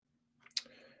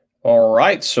All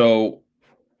right. So,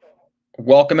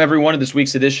 welcome everyone to this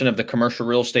week's edition of the Commercial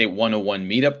Real Estate 101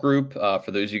 Meetup Group. For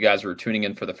those of you guys who are tuning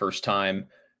in for the first time,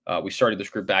 we started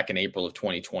this group back in April of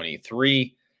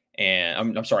 2023,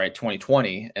 and I'm sorry,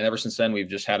 2020. And ever since then, we've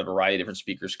just had a variety of different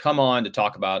speakers come on to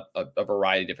talk about a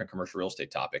variety of different commercial real estate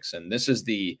topics. And this is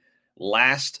the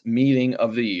last meeting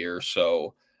of the year.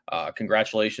 So,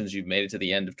 congratulations, you've made it to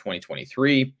the end of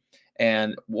 2023.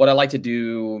 And what I like to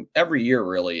do every year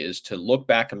really is to look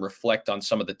back and reflect on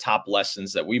some of the top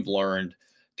lessons that we've learned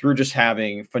through just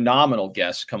having phenomenal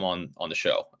guests come on the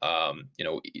show.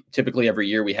 Typically every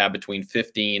year we have between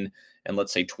 15 and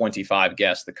let's say 25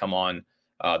 guests that come on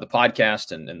the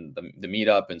podcast and the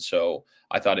meetup. And so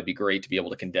I thought it'd be great to be able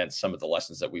to condense some of the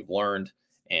lessons that we've learned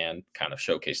and kind of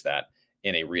showcase that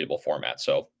in a readable format.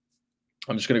 So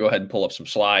I'm just going to go ahead and pull up some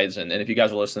slides. And if you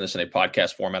guys are listening to this in a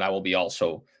podcast format, I will be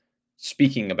also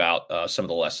speaking about some of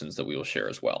the lessons that we will share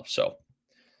as well. So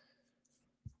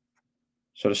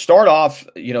to start off,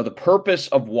 the purpose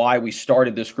of why we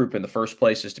started this group in the first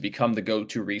place is to become the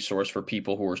go-to resource for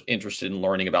people who are interested in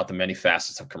learning about the many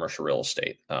facets of commercial real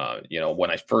estate. When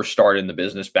I first started in the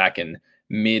business back in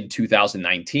mid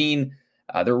 2019,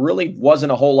 there really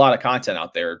wasn't a whole lot of content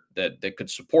out there that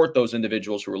could support those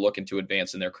individuals who were looking to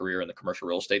advance in their career in the commercial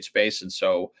real estate space. And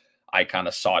so I kind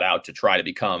of sought out to try to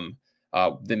become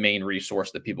the main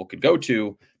resource that people could go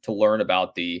to learn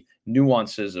about the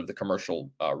nuances of the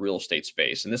commercial real estate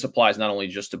space. And this applies not only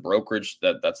just to brokerage,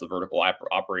 that's the vertical I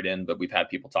operate in, but we've had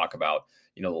people talk about,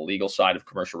 the legal side of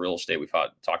commercial real estate. We've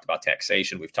talked about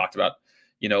taxation. We've talked about,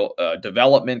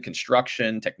 development,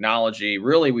 construction, technology.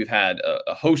 Really, we've had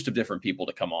a host of different people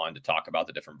to come on to talk about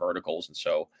the different verticals. And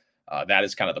so that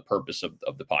is kind of the purpose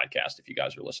of the podcast, if you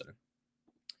guys are listening.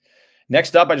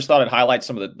 Next up, I just thought I'd highlight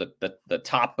some of the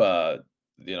top, some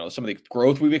of the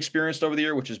growth we've experienced over the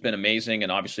year, which has been amazing.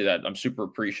 And obviously that I'm super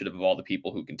appreciative of all the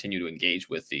people who continue to engage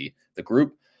with the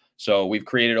group. So we've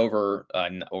created over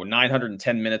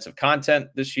 910 minutes of content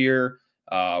this year.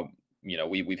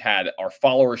 We've had our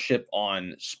followership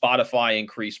on Spotify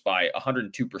increase by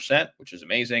 102%, which is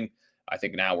amazing. I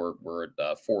think now we're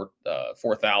at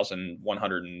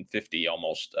 4,150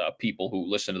 almost people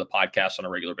who listen to the podcast on a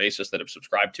regular basis that have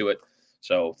subscribed to it.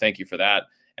 So thank you for that.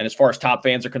 And as far as top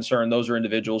fans are concerned, those are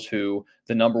individuals who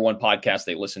the number one podcast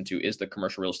they listen to is the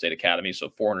Commercial Real Estate Academy. So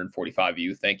 445 of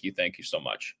you. Thank you so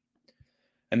much.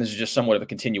 And this is just somewhat of a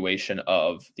continuation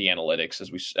of the analytics.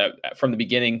 As we from the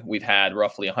beginning, we've had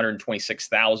roughly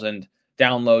 126,000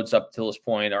 downloads up till this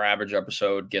point. Our average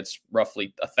episode gets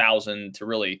roughly 1,000 to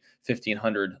really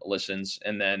 1,500 listens.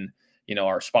 And then,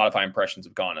 our Spotify impressions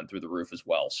have gone through the roof as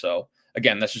well. So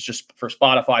again, this is just for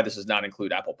Spotify. This does not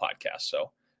include Apple Podcasts.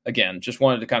 So again, just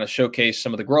wanted to kind of showcase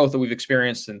some of the growth that we've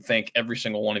experienced and thank every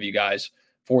single one of you guys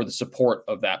for the support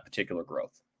of that particular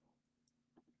growth.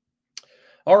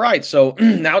 All right. So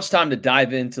now it's time to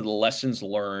dive into the lessons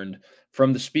learned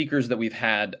from the speakers that we've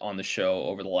had on the show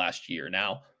over the last year.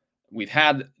 Now, we've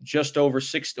had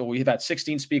we've had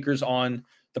 16 speakers on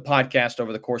the podcast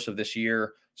over the course of this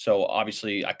year. So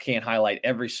obviously I can't highlight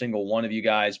every single one of you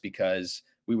guys because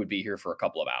we would be here for a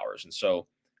couple of hours. And so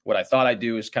what I thought I'd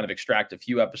do is kind of extract a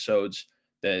few episodes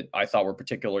that I thought were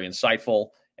particularly insightful.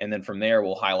 And then from there,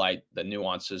 we'll highlight the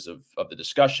nuances of the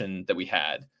discussion that we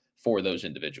had for those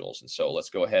individuals. And so let's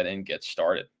go ahead and get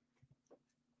started.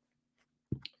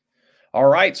 All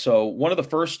right. So one of the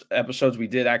first episodes we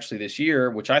did actually this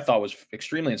year, which I thought was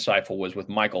extremely insightful, was with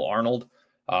Michael Arnold.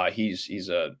 He's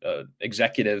a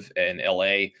executive in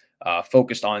LA,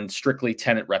 focused on strictly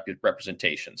tenant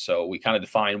representation. So we kind of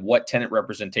define what tenant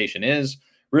representation is.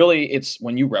 Really, it's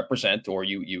when you represent or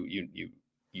you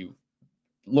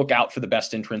look out for the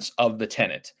best interests of the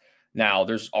tenant. Now,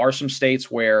 are some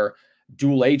states where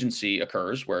dual agency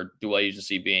occurs, where dual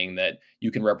agency being that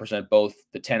you can represent both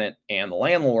the tenant and the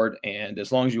landlord. And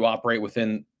as long as you operate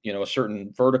within, a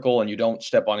certain vertical and you don't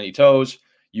step on any toes,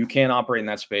 you can operate in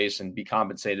that space and be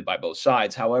compensated by both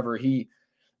sides. However, he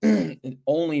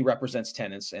only represents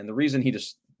tenants. And the reason he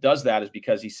just does that is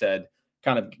because he said,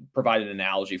 kind of provided an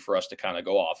analogy for us to kind of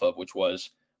go off of, which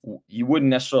was you wouldn't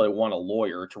necessarily want a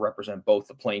lawyer to represent both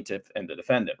the plaintiff and the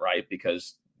defendant, right?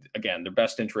 Because again, their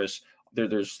best interests, they're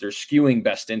skewing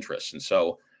best interests. And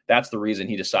so that's the reason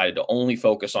he decided to only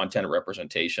focus on tenant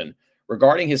representation.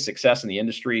 Regarding his success in the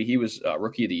industry, he was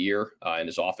Rookie of the Year in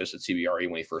his office at CBRE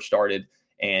when he first started.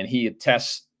 And he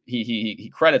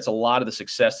credits a lot of the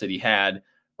success that he had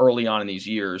early on in these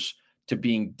years to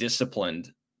being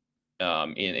disciplined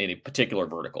in a particular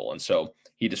vertical. And so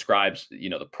he describes,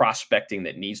 the prospecting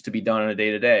that needs to be done on a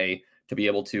day-to-day to be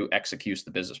able to execute the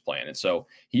business plan. And so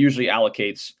he usually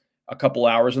allocates a couple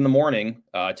hours in the morning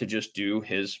to just do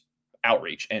his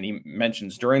outreach. And he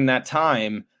mentions during that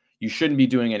time, you shouldn't be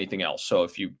doing anything else. So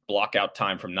if you block out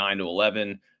time from 9 to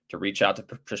 11 to reach out to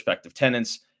prospective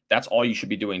tenants, that's all you should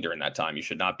be doing during that time. You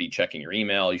should not be checking your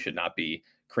email. You should not be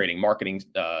creating marketing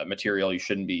material. You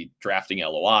shouldn't be drafting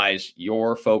LOIs.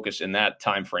 Your focus in that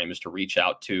time frame is to reach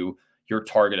out to your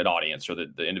targeted audience, or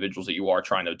the individuals that you are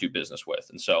trying to do business with.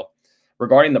 And so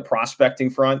regarding the prospecting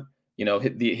front,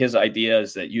 his idea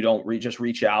is that you don't just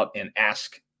reach out and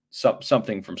ask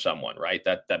something from someone, right?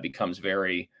 That becomes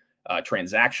very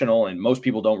transactional, and most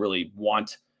people don't really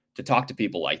want to talk to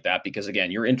people like that, because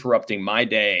again, you're interrupting my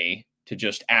day to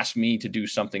just ask me to do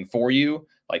something for you.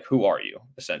 Like, who are you,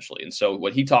 essentially? And so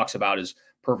what he talks about is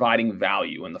providing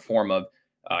value in the form of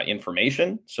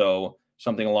information. So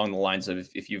something along the lines of,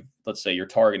 if you, let's say you're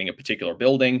targeting a particular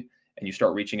building and you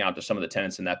start reaching out to some of the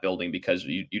tenants in that building because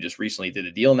you just recently did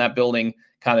a deal in that building,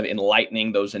 kind of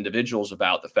enlightening those individuals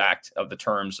about the fact of the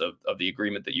terms of the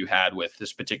agreement that you had with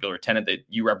this particular tenant that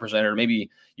you represented, or maybe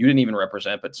you didn't even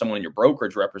represent, but someone in your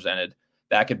brokerage represented.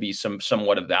 That could be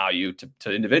somewhat of value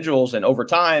to individuals. And over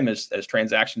time, as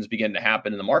transactions begin to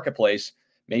happen in the marketplace,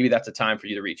 maybe that's a time for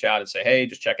you to reach out and say, hey,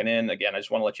 just checking in. Again, I just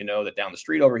want to let you know that down the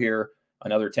street over here,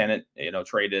 another tenant,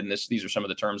 traded, and these are some of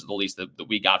the terms of the lease that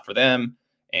we got for them.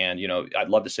 And, I'd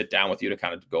love to sit down with you to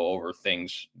kind of go over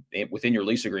things within your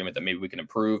lease agreement that maybe we can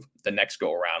improve the next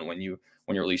go around when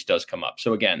your lease does come up.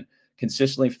 So again,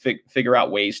 consistently figure out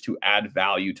ways to add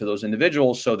value to those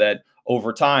individuals so that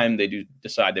over time they do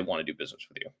decide they want to do business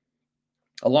with you.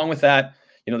 Along with that,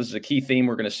 this is a key theme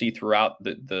we're going to see throughout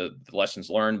the lessons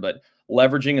learned, but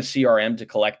leveraging a CRM to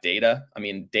collect data. I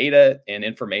mean, data and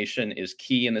information is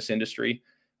key in this industry.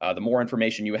 The more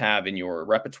information you have in your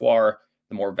repertoire,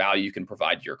 the more value you can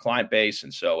provide to your client base.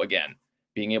 And so again,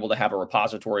 being able to have a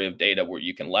repository of data where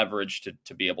you can leverage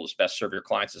to be able to best serve your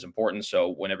clients is important. So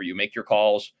whenever you make your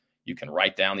calls, you can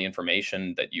write down the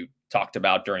information that you talked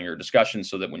about during your discussion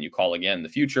so that when you call again in the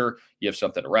future, you have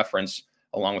something to reference.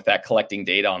 Along with that, collecting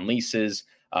data on leases.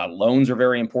 Loans are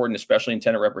very important, especially in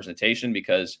tenant representation,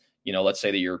 because, let's say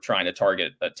that you're trying to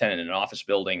target a tenant in an office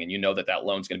building and that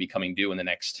loan's going to be coming due in the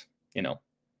next,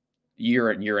 year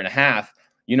and a half.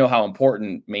 You know how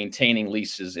important maintaining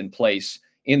leases in place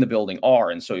in the building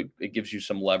are. And so it gives you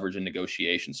some leverage in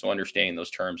negotiation. So understanding those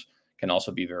terms can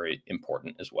also be very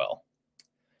important as well.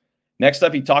 Next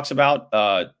up, he talks about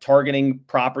targeting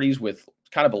properties with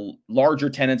kind of a larger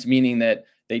tenants, meaning that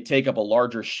they take up a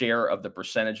larger share of the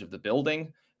percentage of the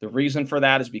building. The reason for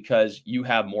that is because you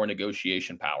have more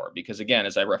negotiation power. Because again,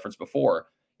 as I referenced before,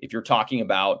 if you're talking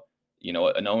about,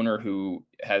 an owner who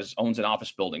owns an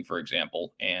office building, for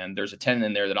example, and there's a tenant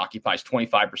in there that occupies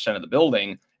 25% of the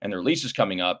building and their lease is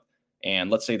coming up,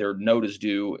 and let's say their note is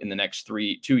due in the next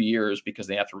 2 years because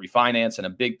they have to refinance, and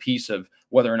a big piece of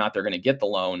whether or not they're going to get the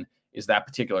loan is that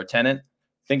particular tenant.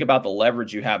 Think about the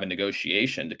leverage you have in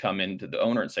negotiation to come into the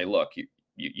owner and say, look,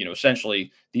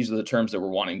 essentially these are the terms that we're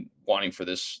wanting for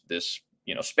this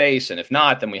space. And if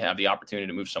not, then we have the opportunity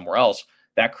to move somewhere else.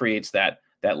 That creates that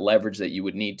leverage that you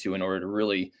would need to in order to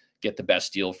really get the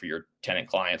best deal for your tenant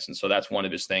clients. And so that's one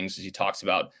of his things, is he talks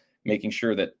about making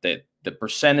sure that the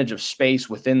percentage of space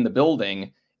within the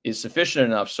building is sufficient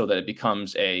enough so that it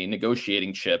becomes a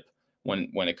negotiating chip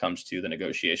when it comes to the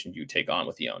negotiation you take on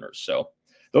with the owners. So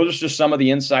those are just some of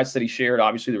the insights that he shared.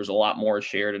 Obviously, there was a lot more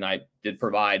shared, and I did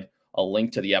provide a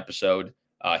link to the episode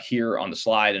here on the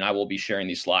slide, and I will be sharing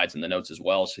these slides in the notes as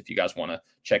well. So if you guys want to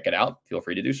check it out, feel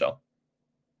free to do so.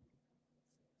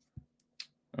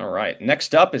 All right.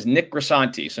 Next up is Nick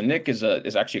Grisanti. So Nick is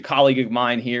actually a colleague of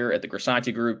mine here at the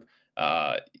Grisanti Group.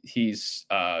 He's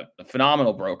a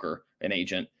phenomenal broker and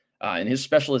agent, and his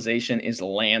specialization is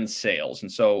land sales.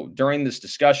 And so during this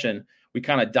discussion, we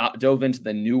kind of dove into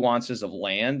the nuances of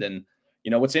land. And,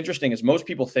 what's interesting is most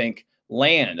people think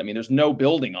land, there's no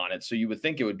building on it, so you would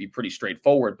think it would be pretty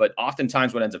straightforward. But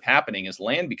oftentimes what ends up happening is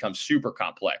land becomes super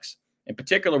complex, in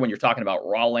particular when you're talking about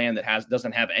raw land that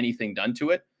doesn't have anything done to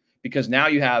it, because now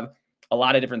you have a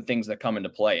lot of different things that come into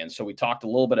play. And so we talked a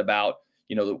little bit about,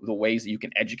 the ways that you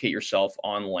can educate yourself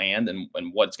on land and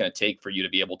what it's going to take for you to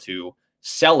be able to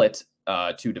sell it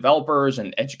to developers,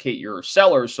 and educate your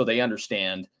sellers so they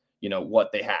understand,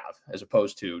 what they have, as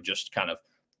opposed to just kind of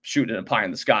shooting a pie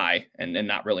in the sky and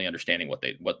not really understanding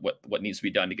what needs to be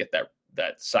done to get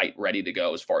that site ready to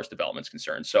go as far as development is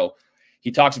concerned. So he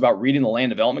talks about reading the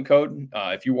land development code.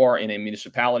 If you are in a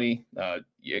municipality,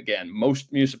 again,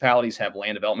 most municipalities have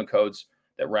land development codes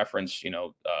that reference,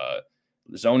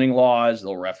 zoning laws.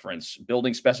 They'll reference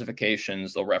building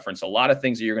specifications. They'll reference a lot of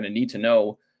things that you're going to need to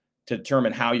know to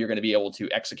determine how you're going to be able to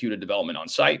execute a development on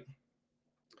site.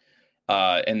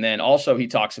 And then also he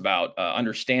talks about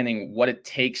understanding what it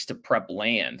takes to prep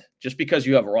land. Just because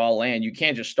you have raw land, you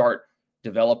can't just start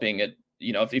developing it.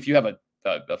 You know, if you have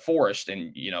a forest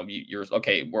and, you know, you're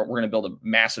okay, we're going to build a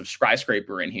massive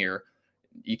skyscraper in here.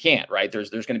 You can't, right? There's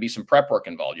going to be some prep work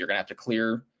involved. You're going to have to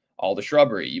clear all the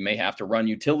shrubbery. You may have to run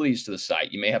utilities to the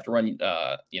site. You may have to run,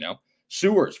 you know,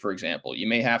 sewers, for example. You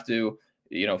may have to,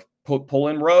 you know, pull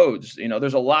in roads. You know,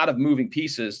 there's a lot of moving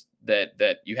pieces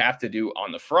that you have to do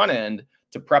on the front end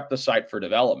to prep the site for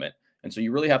development. And so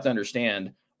you really have to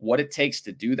understand what it takes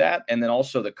to do that, and then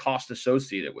also the cost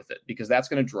associated with it, because that's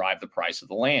going to drive the price of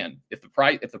the land. If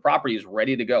the property is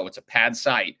ready to go, it's a pad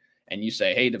site, and you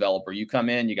say, hey, developer, you come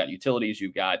in, you got utilities,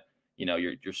 you've got, you know,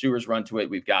 your sewers run to it,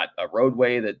 we've got a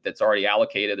roadway that's already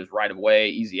allocated, there's right of way,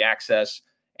 easy access,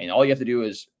 and all you have to do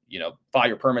is, you know, file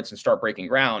your permits and start breaking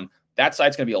ground. That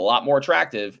site's going to be a lot more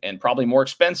attractive and probably more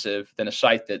expensive than a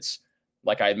site that's,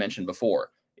 like I had mentioned before,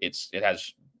 it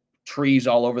has trees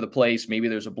all over the place. Maybe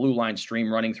there's a blue line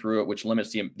stream running through it, which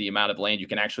limits the amount of land you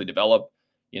can actually develop.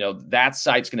 You know, that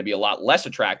site's going to be a lot less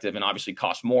attractive and obviously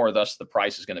cost more. Thus, the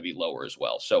price is going to be lower as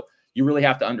well. So you really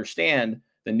have to understand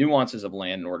the nuances of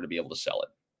land in order to be able to sell it.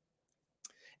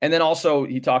 And then also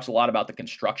he talks a lot about the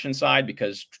construction side,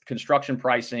 because construction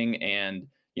pricing and,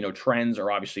 you know, trends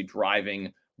are obviously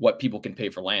driving what people can pay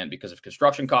for land, because if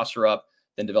construction costs are up,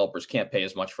 then developers can't pay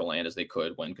as much for land as they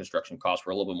could when construction costs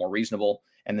were a little bit more reasonable.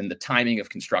 And then the timing of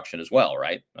construction as well,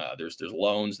 right? There's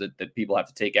loans that people have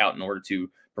to take out in order to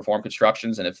perform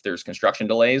constructions. And if there's construction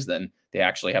delays, then they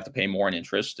actually have to pay more in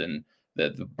interest. And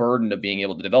the burden of being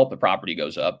able to develop the property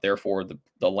goes up. Therefore,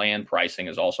 the land pricing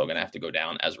is also going to have to go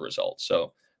down as a result.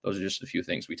 So those are just a few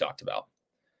things we talked about.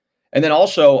 And then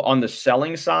also on the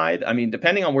selling side, I mean,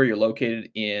 depending on where you're located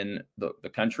in the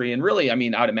country, and really, I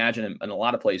mean, I would imagine in a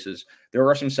lot of places, there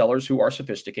are some sellers who are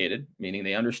sophisticated, meaning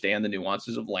they understand the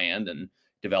nuances of land and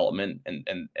development and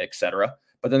et cetera.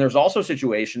 But then there's also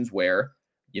situations where,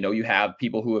 you know, you have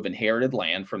people who have inherited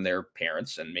land from their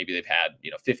parents, and maybe they've had, you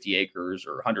know, 50 acres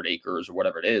or 100 acres or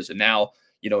whatever it is. And now,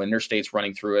 you know, interstate's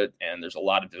running through it, and there's a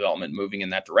lot of development moving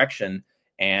in that direction.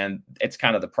 And it's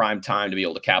kind of the prime time to be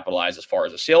able to capitalize as far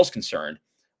as a sales concerned.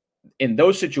 In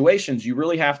those situations, you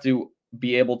really have to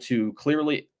be able to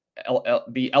clearly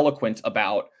be eloquent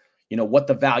about, you know, what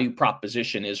the value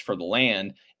proposition is for the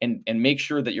land, and make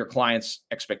sure that your clients'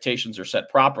 expectations are set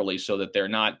properly so that they're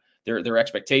not, their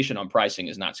expectation on pricing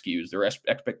is not skewed. Their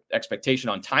expectation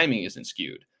on timing isn't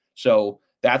skewed. So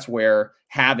that's where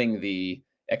having the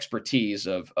expertise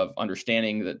of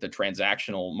understanding the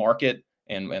transactional market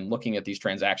and looking at these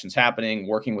transactions happening,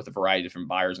 working with a variety of different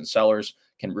buyers and sellers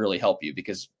can really help you,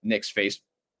 because Nick's faced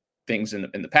things in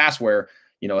the past where,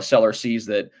 you know, a seller sees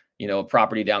that, you know, a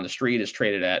property down the street is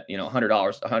traded at, you know,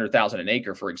 $100,000 an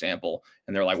acre, for example.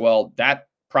 And they're like, well, that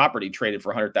property traded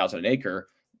for $100,000 an acre.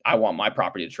 I want my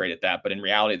property to trade at that. But in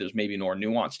reality, there's maybe more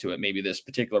nuance to it. Maybe this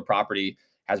particular property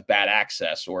has bad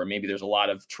access, or maybe there's a lot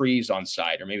of trees on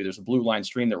site, or maybe there's a blue line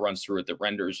stream that runs through it that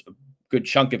renders a good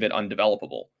chunk of it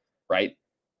undevelopable. Right?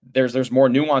 There's more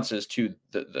nuances to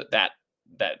that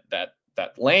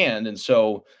land. And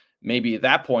so maybe at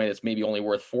that point, it's maybe only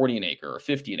worth 40 an acre or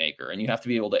 50 an acre. And you have to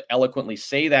be able to eloquently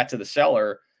say that to the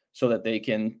seller so that they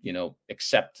can, you know,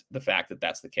 accept the fact that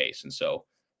that's the case. And so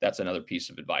that's another piece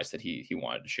of advice that he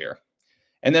wanted to share.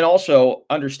 And then also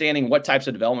understanding what types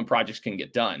of development projects can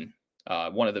get done.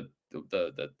 One of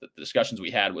the discussions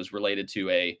we had was related to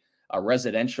a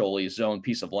residentially zoned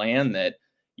piece of land that,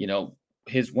 you know,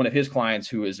 one of his clients,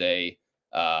 who is a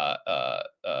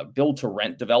build to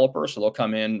rent developer. So they'll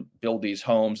come in, build these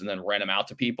homes, and then rent them out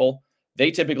to people. They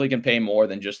typically can pay more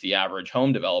than just the average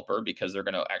home developer, because they're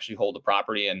going to actually hold the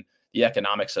property, and the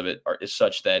economics of it is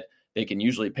such that they can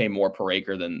usually pay more per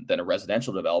acre than a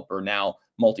residential developer. Now,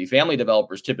 multifamily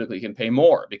developers typically can pay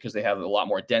more because they have a lot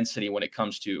more density when it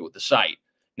comes to the site.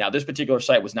 Now, this particular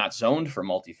site was not zoned for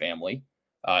multifamily.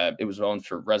 It was zoned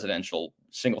for residential,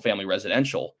 single family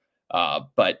residential.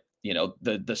 But you know,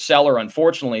 the seller,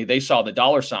 unfortunately, they saw the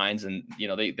dollar signs, and you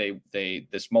know,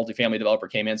 this multifamily developer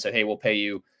came in and said, hey, we'll pay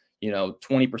you, you know,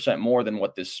 20% more than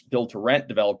what this build to rent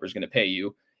developer is going to pay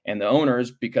you. And the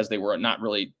owners, because they were not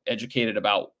really educated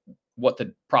about what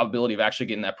the probability of actually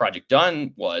getting that project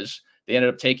done was, they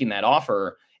ended up taking that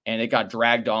offer, and it got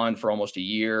dragged on for almost a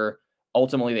year.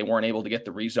 Ultimately, they weren't able to get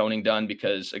the rezoning done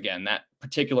because, again, that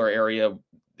particular area,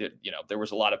 you know, there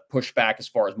was a lot of pushback as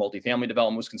far as multifamily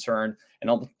development was concerned, and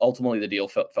ultimately the deal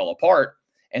fell apart.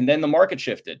 And then the market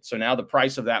shifted, so now the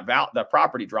price of that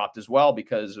property dropped as well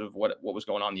because of what was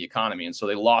going on in the economy, and so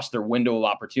they lost their window of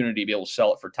opportunity to be able to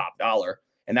sell it for top dollar.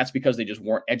 And that's because they just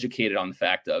weren't educated on the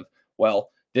fact of, well,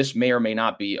 this may or may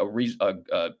not be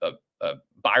a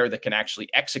buyer that can actually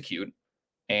execute,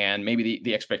 and maybe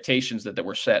the expectations that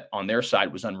were set on their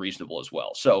side was unreasonable as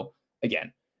well. So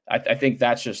again, I think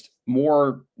that's just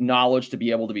more knowledge to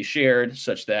be able to be shared,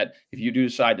 such that if you do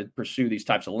decide to pursue these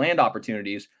types of land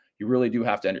opportunities, you really do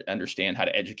have to understand how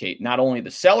to educate not only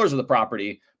the sellers of the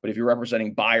property, but if you're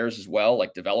representing buyers as well,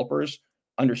 like developers,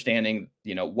 understanding,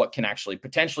 what can actually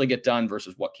potentially get done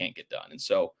versus what can't get done. And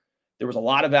so there was a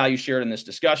lot of value shared in this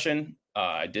discussion.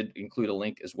 I did include a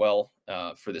link as well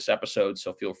for this episode,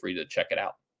 so feel free to check it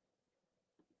out.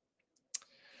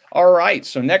 All right.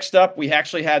 So next up, we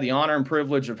actually had the honor and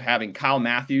privilege of having Kyle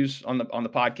Matthews on the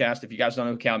podcast. If you guys don't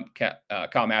know who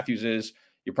Kyle Matthews is,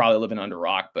 you're probably living under a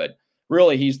rock, but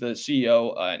really he's the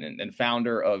CEO and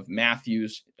founder of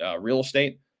Matthews Real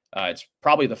Estate. It's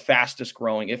probably the fastest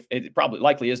growing, if it probably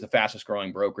likely is the fastest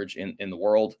growing brokerage in the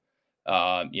world.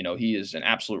 He is an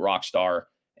absolute rock star,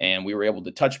 and we were able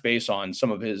to touch base on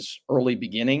some of his early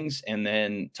beginnings and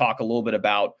then talk a little bit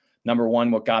about, number one,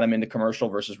 what got him into commercial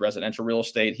versus residential real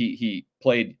estate. He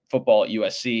played football at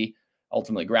USC,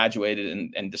 ultimately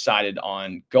graduated and decided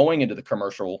on going into the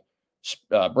commercial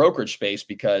brokerage space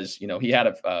because, he had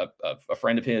a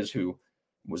friend of his who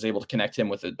was able to connect him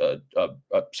with a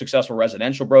successful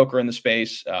residential broker in the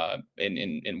space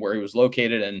in where he was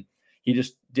located. And he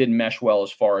just didn't mesh well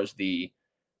as far as the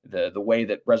way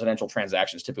that residential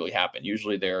transactions typically happen.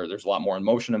 Usually there's a lot more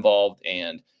emotion involved,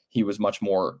 and he was much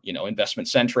more, investment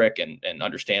centric and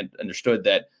understood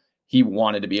that he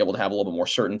wanted to be able to have a little bit more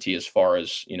certainty as far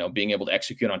as, being able to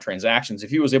execute on transactions if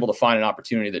he was able to find an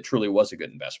opportunity that truly was a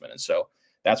good investment. And so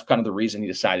that's kind of the reason he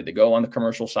decided to go on the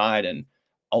commercial side and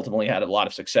ultimately had a lot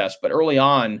of success. But early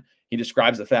on, he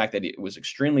describes the fact that it was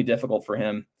extremely difficult for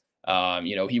him.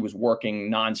 He was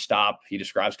working nonstop. He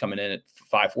describes coming in at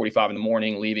 5:45 in the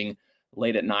morning, leaving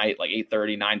late at night, like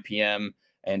 8:30, 9 p.m.,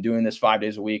 and doing this 5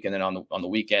 days a week. And then on the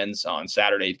weekends, on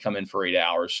Saturday, he'd come in for 8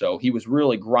 hours. So he was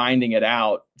really grinding it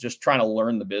out, just trying to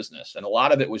learn the business. And a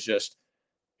lot of it was just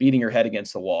beating your head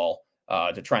against the wall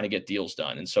to trying to get deals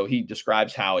done. And so he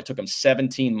describes how it took him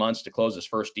 17 months to close his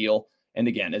first deal. And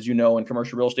again, as you know, in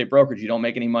commercial real estate brokerage, you don't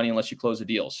make any money unless you close a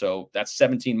deal. So that's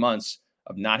 17 months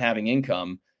of not having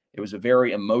income. It was a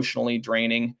very emotionally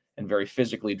draining and very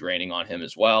physically draining on him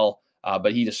as well.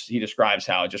 But he describes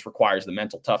how it just requires the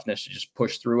mental toughness to just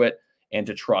push through it and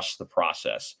to trust the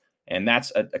process. And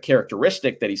that's a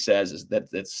characteristic that he says is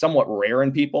that's somewhat rare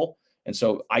in people. And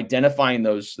so identifying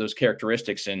those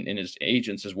characteristics in his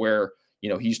agents is where,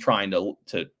 he's trying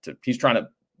to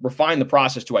refine the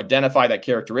process to identify that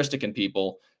characteristic in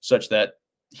people such that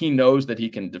he knows that he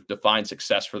can define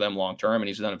success for them long term. And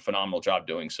he's done a phenomenal job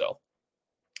doing so.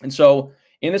 And so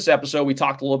in this episode, we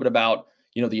talked a little bit about,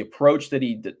 the approach that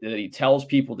he tells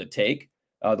people to take.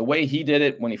 The way he did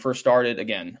it when he first started,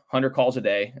 again, 100 calls a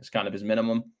day is kind of his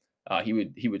minimum. He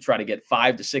would try to get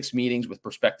 5 to 6 meetings with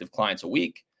prospective clients a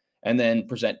week, and then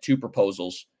present 2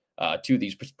 proposals to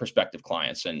these prospective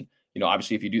clients. And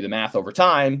obviously, if you do the math over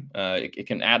time, it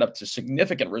can add up to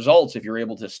significant results if you're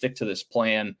able to stick to this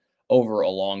plan over a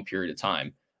long period of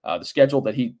time. The schedule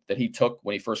that he took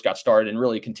when he first got started and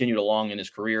really continued along in his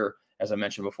career, as I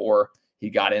mentioned before, he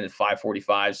got in at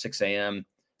 5:45, 6 a.m.,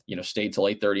 stayed till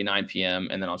 8:30, 9 p.m.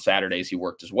 And then on Saturdays, he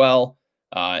worked as well.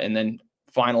 And then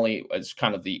finally, as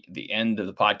kind of the end of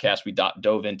the podcast, we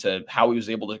dove into how he was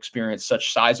able to experience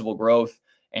such sizable growth.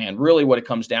 And really what it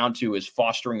comes down to is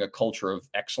fostering a culture of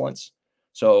excellence.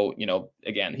 So,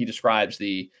 again, he describes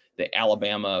the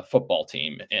Alabama football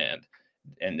team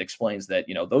and explains that,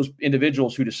 those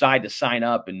individuals who decide to sign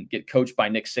up and get coached by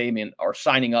Nick Saban are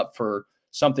signing up for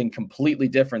something completely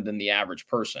different than the average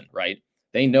person, right?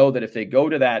 They know that if they go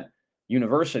to that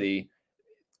university,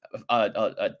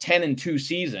 a 10-2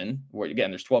 season, where again,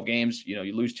 there's 12 games, you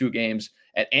lose 2 games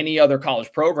at any other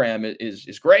college program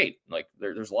is great. Like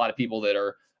there's a lot of people that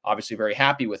are obviously very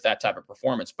happy with that type of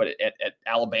performance, but at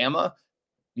Alabama,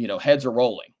 heads are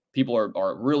rolling. People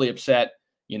are really upset,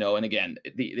 and again,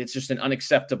 it's just an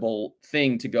unacceptable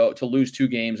thing to lose 2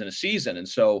 games in a season. And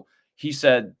so he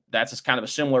said that's kind of a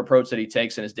similar approach that he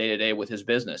takes in his day-to-day with his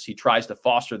business. He tries to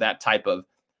foster that type of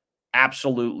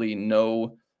absolutely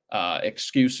no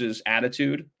excuses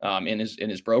attitude in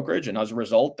his brokerage. And as a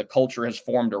result, the culture has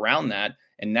formed around that.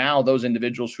 And now those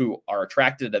individuals who are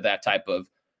attracted to that type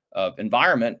of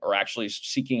environment are actually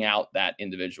seeking out that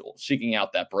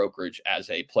brokerage as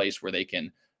a place where they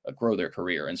can grow their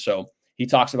career. And so he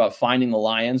talks about finding the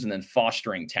lions and then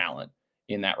fostering talent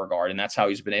in that regard. And that's how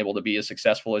he's been able to be as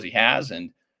successful as he has.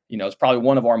 And, it's probably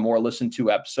one of our more listened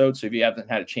to episodes. So if you haven't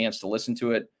had a chance to listen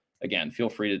to it, again, feel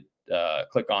free to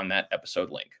click on that episode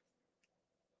link.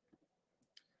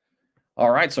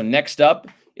 All right. So next up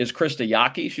is Krista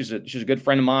Yaki. She's a good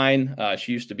friend of mine.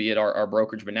 She used to be at our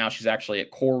brokerage, but now she's actually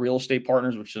at Core Real Estate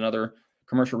Partners, which is another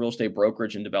commercial real estate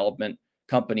brokerage and development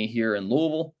company here in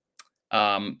Louisville.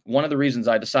 One of the reasons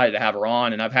I decided to have her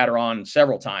on, and I've had her on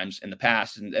several times in the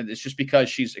past, and it's just because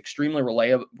she's extremely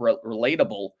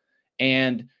relatable,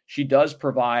 and she does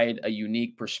provide a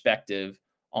unique perspective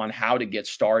on how to get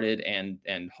started and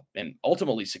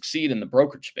ultimately succeed in the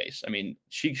brokerage space. I mean,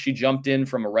 she jumped in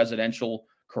from a residential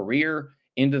career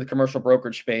into the commercial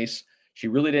brokerage space. She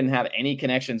really didn't have any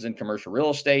connections in commercial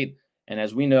real estate. And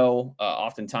as we know,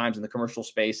 oftentimes in the commercial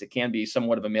space, it can be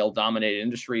somewhat of a male-dominated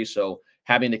industry. So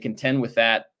having to contend with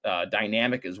that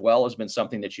dynamic as well has been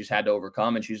something that she's had to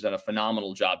overcome, and she's done a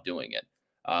phenomenal job doing it.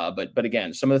 But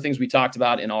again, some of the things we talked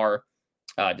about in our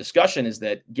discussion is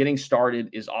that getting started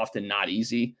is often not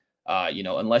easy.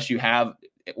 Unless you have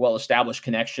well-established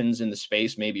connections in the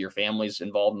space, maybe your family's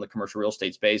involved in the commercial real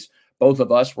estate space. Both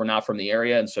of us were not from the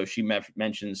area, and so she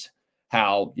mentions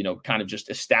how, kind of just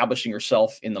establishing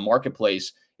yourself in the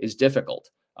marketplace is difficult.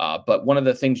 But one of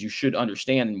the things you should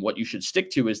understand and what you should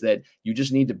stick to is that you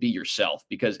just need to be yourself,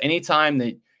 because anytime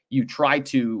that you try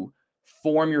to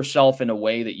form yourself in a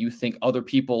way that you think other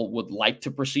people would like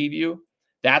to perceive you,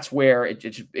 that's where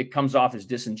it comes off as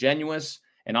disingenuous.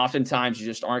 And oftentimes you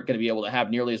just aren't going to be able to have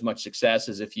nearly as much success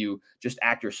as if you just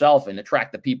act yourself and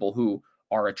attract the people who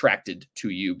are attracted to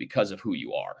you because of who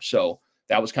you are. So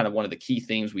that was kind of one of the key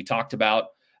themes we talked about.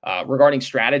 Regarding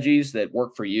strategies that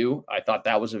work for you, I thought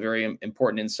that was a very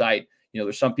important insight.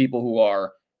 There's some people who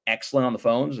are excellent on the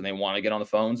phones and they want to get on the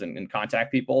phones and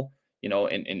contact people.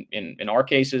 In our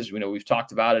cases, we've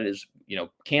talked about it as,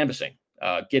 canvassing,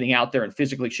 getting out there and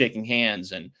physically shaking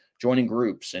hands and joining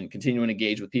groups and continuing to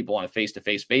engage with people on a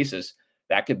face-to-face basis.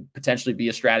 That could potentially be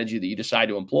a strategy that you decide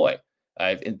to employ.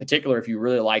 In particular, if you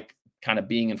really like kind of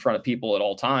being in front of people at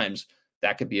all times,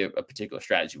 that could be a particular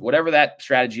strategy. Whatever that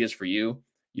strategy is for you,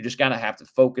 you just gotta have to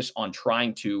focus on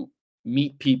trying to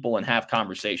meet people and have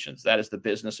conversations. That is the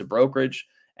business of brokerage,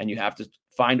 and you have to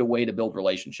find a way to build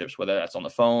relationships, whether that's on the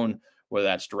phone, whether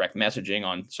that's direct messaging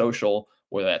on social,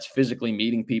 whether that's physically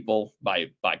meeting people by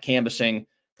canvassing.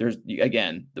 There's,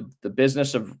 again, the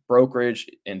business of brokerage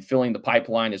and filling the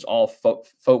pipeline is all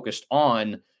focused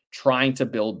on trying to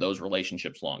build those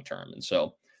relationships long term. And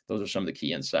so those are some of the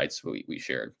key insights we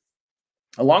shared.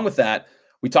 Along with that,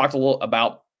 we talked a little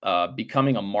about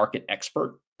becoming a market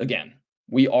expert. Again,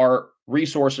 we are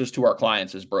resources to our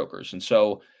clients as brokers. And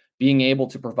so being able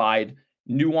to provide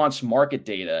nuanced market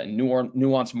data and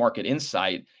nuanced market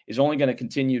insight is only going to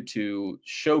continue to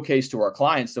showcase to our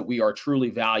clients that we are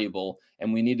truly valuable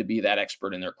and we need to be that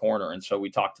expert in their corner. And so we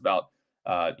talked about,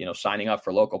 signing up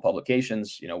for local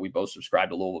publications. We both subscribe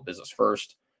to Louisville Business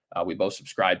First. We both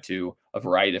subscribe to a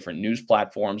variety of different news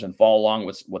platforms and follow along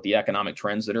with what the economic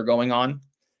trends that are going on.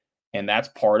 And that's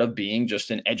part of being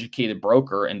just an educated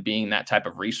broker and being that type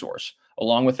of resource.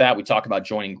 Along with that, we talk about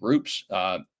joining groups.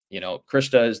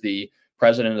 Krista is the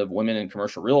president of Women in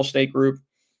Commercial Real Estate Group.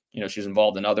 She's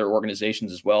involved in other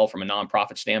organizations as well from a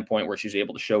nonprofit standpoint, where she's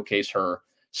able to showcase her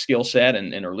skill set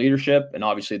and her leadership. And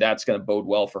obviously that's going to bode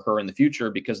well for her in the future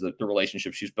because of the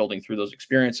relationship she's building through those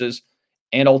experiences.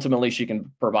 And ultimately, she can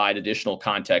provide additional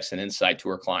context and insight to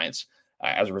her clients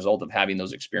as a result of having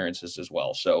those experiences as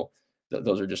well. So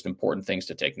those are just important things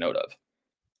to take note of.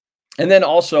 And then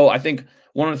also, I think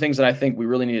one of the things that I think we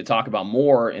really need to talk about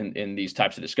more in these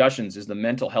types of discussions is the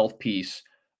mental health piece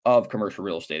of commercial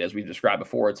real estate. As we've described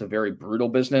before, it's a very brutal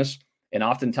business, and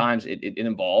oftentimes it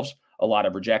involves a lot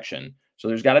of rejection. So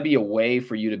there's got to be a way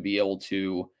for you to be able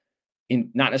to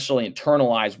not necessarily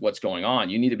internalize what's going on.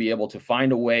 You need to be able to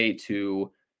find a way to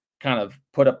kind of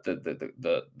put up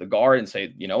the guard and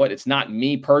say, you know what, it's not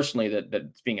me personally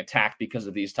that's being attacked because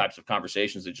of these types of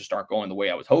conversations that just aren't going the way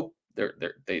I was hoping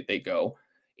they go.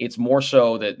 It's more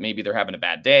so that maybe they're having a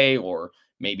bad day, or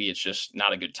maybe it's just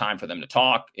not a good time for them to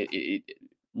talk.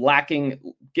 Getting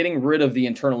rid of the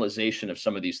internalization of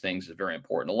some of these things is very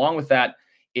important. Along with that,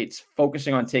 it's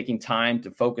focusing on taking time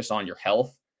to focus on your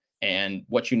health and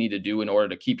what you need to do in order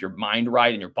to keep your mind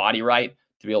right and your body right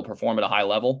to be able to perform at a high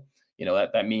level.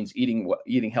 That means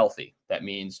eating healthy. That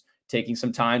means taking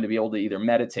some time to be able to either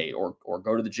meditate or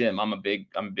go to the gym. I'm a big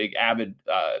avid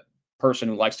person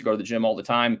who likes to go to the gym all the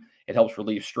time. It helps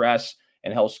relieve stress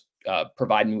and helps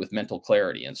provide me with mental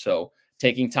clarity. And so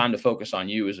taking time to focus on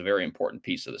you is a very important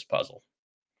piece of this puzzle.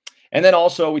 And then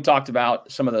also we talked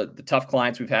about some of the tough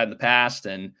clients we've had in the past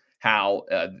and how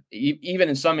even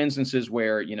in some instances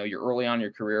where, you're early on in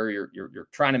your career, you're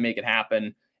trying to make it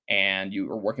happen, and you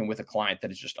are working with a client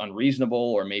that is just unreasonable,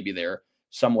 or maybe they're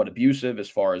somewhat abusive as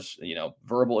far as,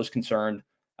 verbal is concerned.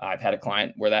 I've had a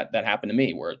client where that happened to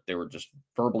me, where they were just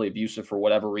verbally abusive for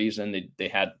whatever reason. They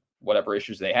had whatever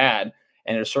issues they had.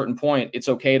 And at a certain point, it's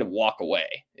okay to walk away.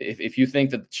 If you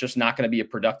think that it's just not going to be a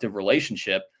productive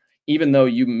relationship, even though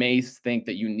you may think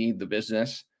that you need the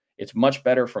business, it's much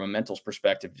better from a mental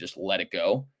perspective to just let it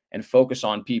go and focus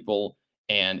on people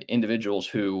and individuals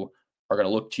who are going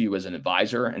to look to you as an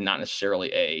advisor and not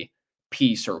necessarily a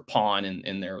piece or pawn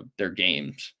in their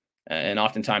games. And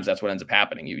oftentimes that's what ends up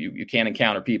happening. You can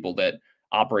encounter people that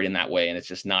operate in that way, and it's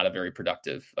just not a very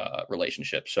productive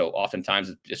relationship. So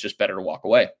oftentimes it's just better to walk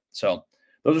away. So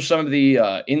those are some of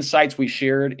the insights we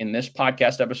shared in this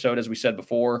podcast episode. As we said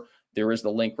before, there is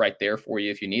the link right there for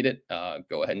you if you need it.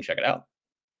 Go ahead and check it out.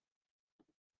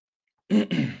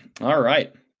 All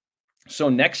right. So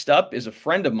next up is a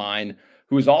friend of mine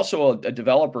who is also a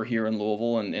developer here in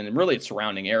Louisville and really its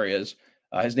surrounding areas.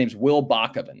 His name's Will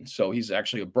Bachhoven. So he's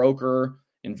actually a broker,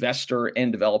 investor,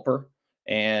 and developer.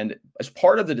 And as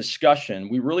part of the discussion,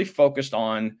 we really focused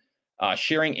on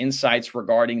sharing insights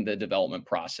regarding the development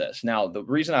process. Now, the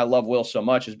reason I love Will so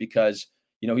much is because,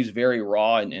 he's very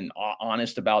raw and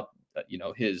honest about,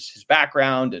 his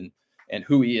background and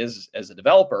who he is as a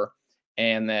developer.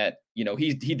 And that,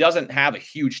 he doesn't have a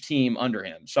huge team under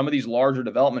him. Some of these larger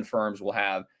development firms will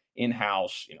have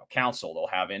in-house, counsel. They'll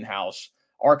have in-house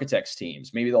architects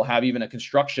teams. Maybe they'll have even a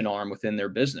construction arm within their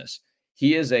business.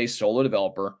 He is a solo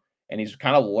developer, and he's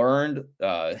kind of learned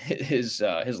his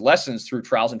lessons through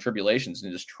trials and tribulations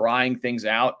and just trying things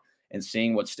out and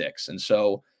seeing what sticks. And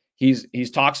so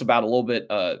he's talks about a little bit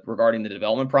regarding the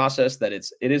development process, that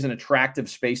it is an attractive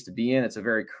space to be in. It's a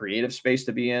very creative space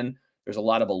to be in. There's a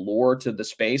lot of allure to the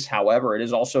space. However, it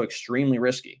is also extremely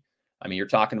risky. I mean, you're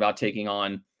talking about taking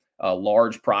on a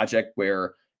large project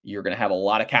where you're going to have a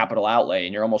lot of capital outlay,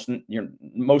 and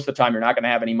most of the time you're not going to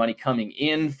have any money coming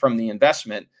in from the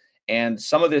investment. And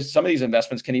some of these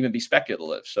investments can even be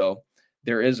speculative. So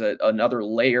there is another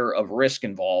layer of risk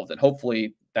involved, and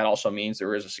hopefully that also means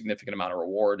there is a significant amount of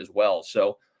reward as well.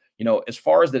 So, as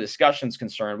far as the discussion is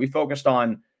concerned, we focused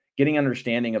on getting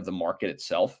understanding of the market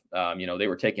itself. They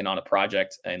were taking on a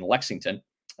project in Lexington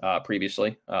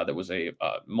previously that was a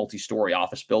multi-story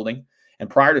office building, and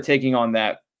prior to taking on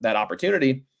that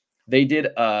opportunity, they did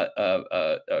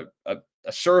a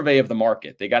survey of the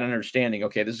market. They got an understanding.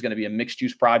 Okay, this is going to be a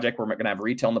mixed-use project. We're going to have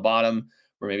retail in the bottom.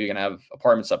 We're maybe going to have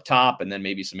apartments up top, and then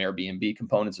maybe some Airbnb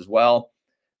components as well.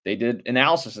 They did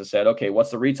analysis and said, okay,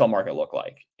 what's the retail market look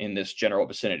like in this general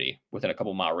vicinity within a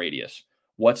couple mile radius?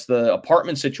 What's the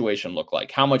apartment situation look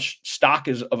like? How much stock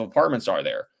of apartments are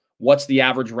there? What's the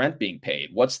average rent being paid?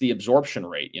 What's the absorption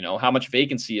rate? How much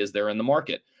vacancy is there in the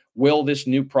market? Will this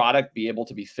new product be able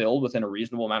to be filled within a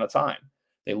reasonable amount of time?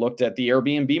 They looked at the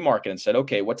Airbnb market and said,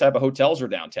 okay, what type of hotels are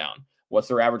downtown? What's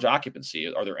their average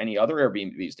occupancy? Are there any other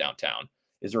Airbnbs downtown?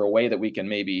 Is there a way that we can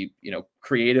maybe,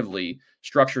 creatively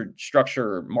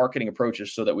structure marketing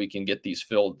approaches so that we can get these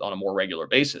filled on a more regular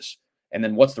basis? And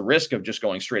then what's the risk of just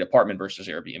going straight apartment versus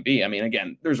Airbnb? I mean,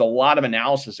 again, there's a lot of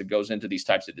analysis that goes into these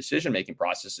types of decision-making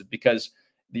processes because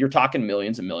you're talking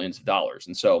millions and millions of dollars.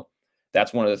 And so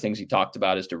that's one of the things he talked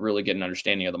about, is to really get an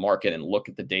understanding of the market and look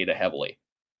at the data heavily.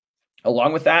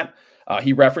 Along with that,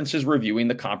 he references reviewing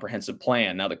the comprehensive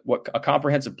plan. Now, what a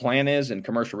comprehensive plan is in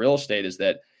commercial real estate is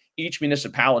that each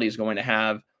municipality is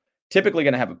typically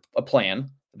going to have a plan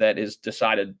that is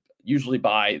decided usually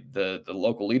by the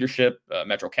local leadership,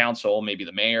 Metro Council, maybe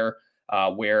the mayor,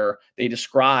 where they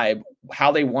describe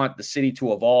how they want the city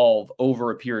to evolve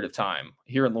over a period of time.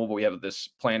 Here in Louisville, we have this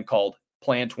plan called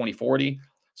Plan 2040.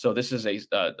 So this is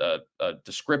a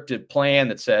descriptive plan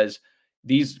that says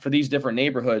for these different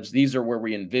neighborhoods, these are where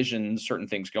we envision certain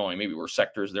things going. Maybe we're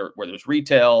sectors there where there's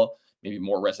retail, maybe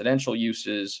more residential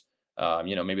uses.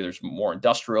 Maybe there's more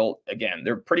industrial. Again,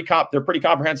 they're pretty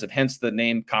comprehensive, hence the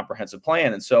name comprehensive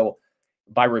plan. And so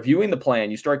by reviewing the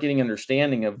plan, you start getting an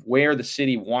understanding of where the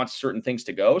city wants certain things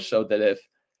to go, so that if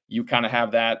you kind of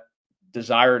have that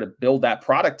desire to build that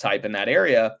product type in that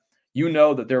area,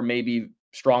 that there may be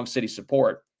strong city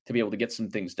support to be able to get some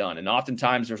things done. And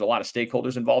oftentimes there's a lot of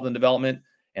stakeholders involved in development,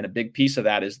 and a big piece of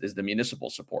that is the municipal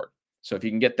support. So if you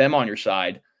can get them on your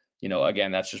side,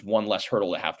 again, that's just one less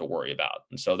hurdle to have to worry about.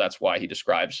 And so that's why he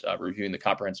describes reviewing the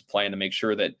comprehensive plan to make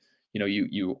sure that,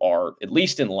 you are at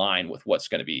least in line with what's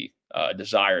going to be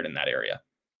desired in that area.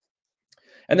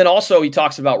 And then also he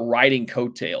talks about riding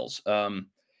coattails.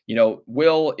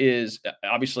 Will is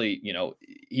obviously,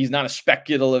 he's not a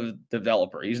speculative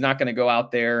developer. He's not going to go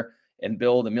out there and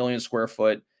build 1 million square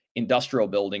foot industrial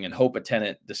building and hope a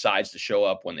tenant decides to show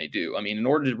up when they do. I mean, in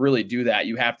order to really do that,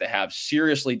 you have to have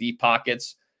seriously deep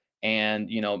pockets. And,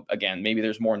 again, maybe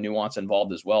there's more nuance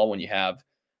involved as well when you have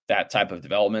that type of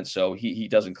development. So he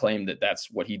doesn't claim that that's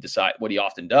what he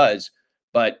often does.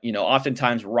 But,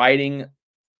 oftentimes writing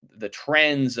the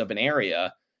trends of an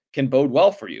area can bode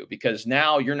well for you, because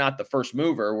now you're not the first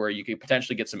mover where you could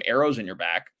potentially get some arrows in your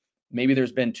back. Maybe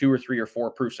there's been 2 or 3 or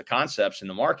 4 proofs of concepts in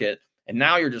the market, and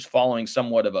now you're just following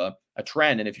somewhat of a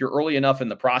trend. And if you're early enough in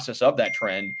the process of that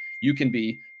trend, you can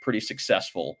be pretty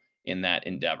successful in that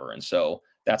endeavor. And so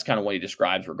that's kind of what he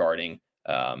describes regarding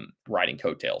riding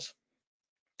coattails.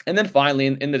 And then finally,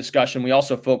 in the discussion, we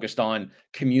also focused on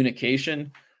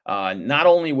communication, not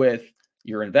only with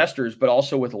your investors, but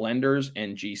also with lenders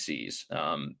and GCs.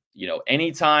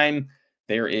 Anytime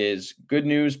there is good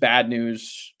news, bad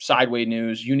news, sideways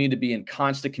news, you need to be in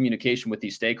constant communication with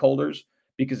these stakeholders,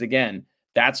 because again,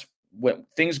 that's when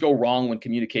things go wrong, when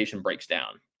communication breaks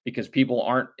down, because people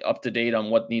aren't up to date on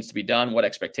what needs to be done, what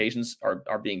expectations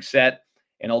are being set,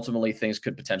 and ultimately things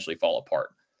could potentially fall apart.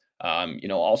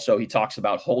 Also he talks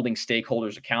about holding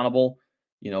stakeholders accountable.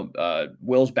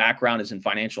 Will's background is in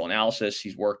financial analysis.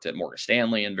 He's worked at Morgan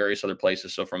Stanley and various other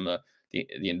places. So from the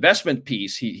investment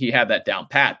piece, he had that down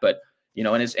pat. But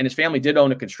and his family did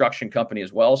own a construction company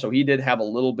as well, so he did have a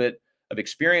little bit of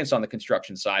experience on the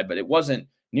construction side, but it wasn't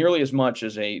nearly as much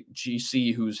as a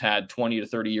GC who's had 20 to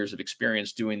 30 years of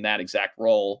experience doing that exact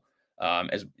role,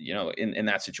 as in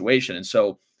that situation. And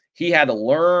so he had to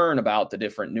learn about the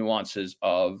different nuances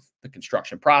of the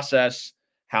construction process,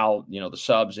 how the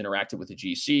subs interacted with the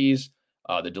GCs,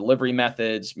 the delivery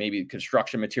methods, maybe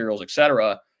construction materials, et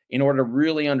cetera, in order to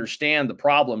really understand the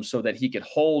problem so that he could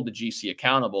hold the GC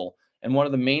accountable. And one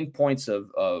of the main points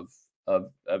of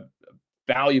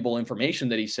valuable information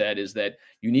that he said is that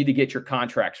you need to get your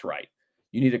contracts right.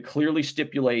 You need to clearly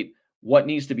stipulate what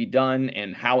needs to be done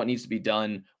and how it needs to be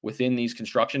done within these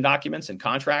construction documents and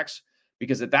contracts,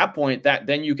 because at that point,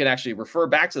 then you can actually refer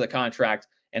back to the contract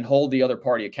and hold the other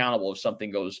party accountable if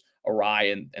something goes awry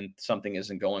and something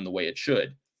isn't going the way it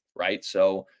should, right?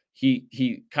 So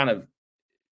he kind of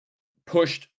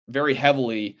pushed very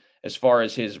heavily as far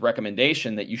as his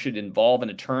recommendation that you should involve an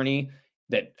attorney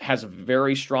that has a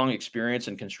very strong experience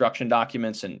in construction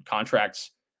documents and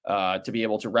contracts to be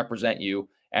able to represent you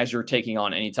as you're taking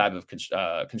on any type of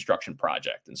construction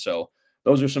project. And so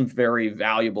those are some very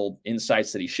valuable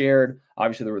insights that he shared.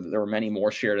 Obviously, there were many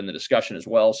more shared in the discussion as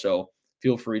well. So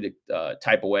feel free to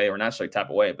type away, or not necessarily type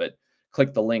away, but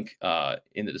click the link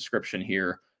in the description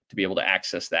here to be able to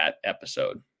access that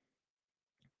episode.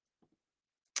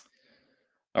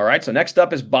 All right, so next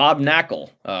up is Bob Knakal.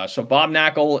 So Bob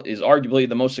Knakal is arguably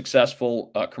the most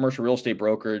successful commercial real estate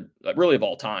broker, really of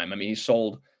all time. I mean, he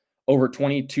sold over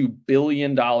 $22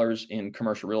 billion in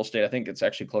commercial real estate. I think it's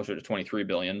actually closer to $23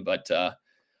 billion, but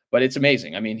it's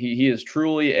amazing. I mean, he is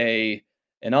truly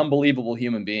an unbelievable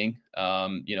human being.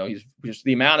 He's just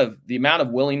the amount of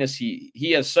willingness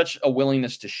he has, such a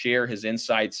willingness to share his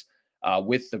insights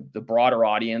with the broader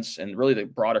audience and really the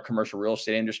broader commercial real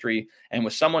estate industry. And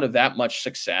with someone of that much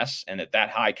success and at that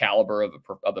high caliber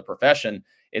of the profession,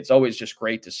 it's always just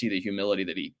great to see the humility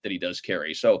that he does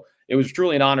carry. So it was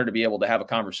truly an honor to be able to have a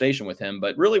conversation with him.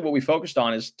 But really what we focused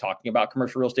on is talking about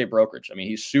commercial real estate brokerage. I mean,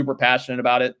 he's super passionate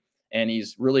about it, and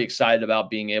he's really excited about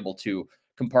being able to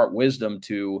impart wisdom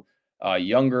to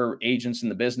younger agents in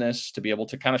the business to be able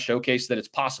to kind of showcase that it's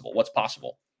possible, what's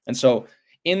possible. And so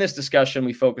in this discussion,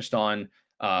 we focused on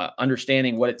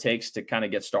understanding what it takes to kind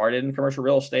of get started in commercial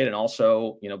real estate and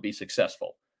also, be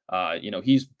successful.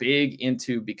 He's big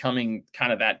into becoming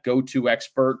kind of that go-to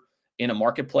expert in a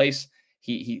marketplace.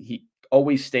 He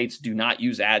always states, do not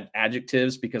use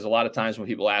adjectives, because a lot of times when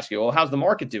people ask you, well, how's the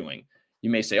market doing? You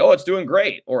may say, oh, it's doing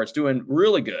great, or it's doing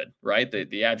really good, right?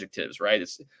 The adjectives, right?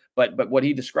 But what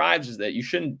he describes is that you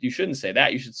shouldn't say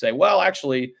that. You should say, well,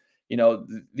 actually,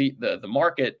 the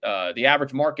market, the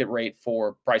average market rate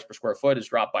for price per square foot has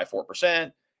dropped by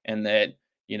 4%, and that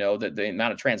that the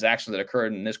amount of transactions that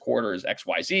occurred in this quarter is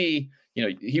XYZ.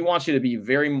 He wants you to be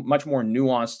very much more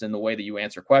nuanced in the way that you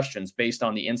answer questions based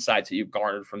on the insights that you've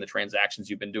garnered from the transactions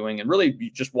you've been doing and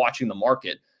really just watching the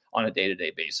market on a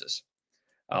day-to-day basis.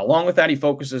 Along with that, he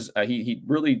focuses. He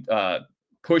really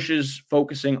pushes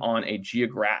focusing on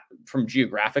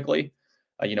geographically.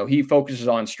 He focuses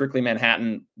on strictly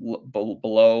Manhattan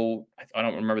below. I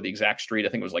don't remember the exact street. I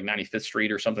think it was like 95th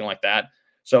Street or something like that.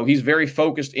 So he's very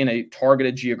focused in a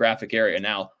targeted geographic area.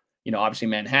 Now, obviously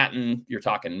Manhattan, you're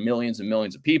talking millions and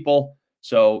millions of people.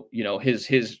 So,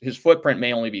 his footprint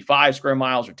may only be 5 square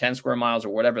miles or 10 square miles or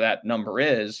whatever that number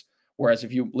is. Whereas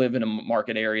if you live in a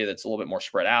market area that's a little bit more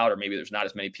spread out, or maybe there's not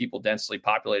as many people densely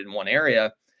populated in one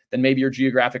area, then maybe your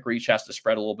geographic reach has to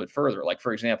spread a little bit further. Like,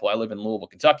 for example, I live in Louisville,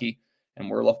 Kentucky, and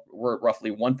we're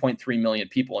roughly 1.3 million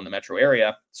people in the metro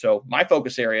area. So my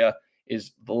focus area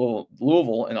is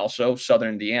Louisville and also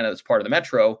Southern Indiana, that's part of the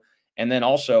metro. And then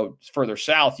also further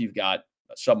south, you've got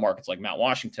submarkets like Mount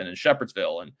Washington and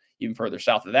Shepherdsville. And even further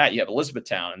south of that, you have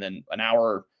Elizabethtown. And then an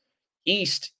hour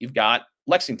east, you've got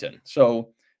Lexington.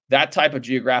 So that type of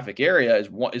geographic area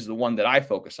is the one that I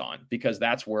focus on, because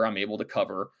that's where I'm able to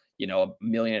cover, 1.5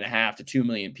 million to 2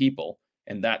 million people.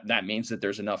 And that means that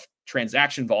there's enough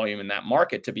transaction volume in that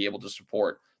market to be able to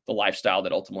support the lifestyle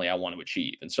that ultimately I want to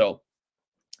achieve. And so,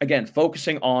 again,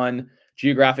 focusing on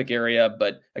geographic area,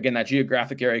 but again, that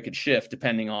geographic area could shift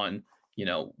depending on,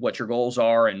 what your goals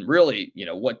are, and really,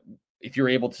 what, if you're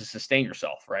able to sustain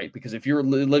yourself, right? Because if you're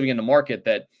living in a market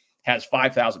that has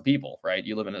 5,000 people, right?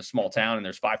 You live in a small town and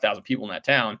there's 5,000 people in that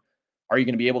town. Are you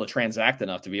going to be able to transact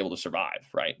enough to be able to survive,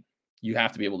 right? You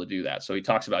have to be able to do that. So he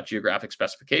talks about geographic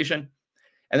specification,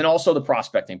 and then also the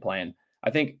prospecting plan.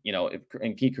 I think,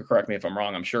 and he could correct me if I'm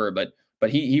wrong, I'm sure, but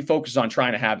he focuses on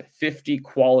trying to have 50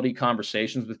 quality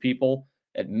conversations with people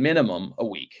at minimum a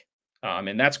week.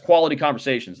 And that's quality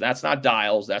conversations. That's not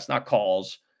dials. That's not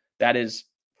calls. That is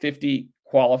 50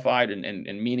 qualified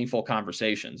and meaningful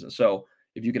conversations. And so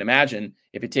if you can imagine,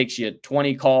 if it takes you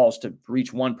 20 calls to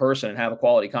reach one person and have a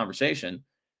quality conversation,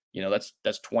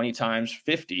 that's 20 times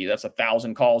 50. That's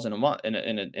 1,000 calls in a month, in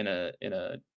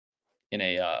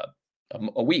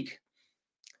a week,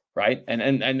 right?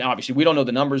 And obviously we don't know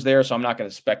the numbers there, so I'm not going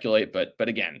to speculate. But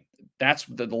again, that's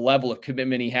the level of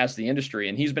commitment he has to the industry,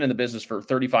 and he's been in the business for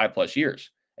 35 plus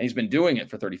years, and he's been doing it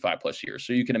for 35 plus years.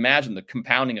 So you can imagine the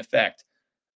compounding effect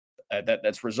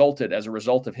that's resulted as a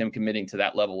result of him committing to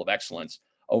that level of excellence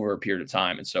over a period of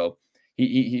time. And so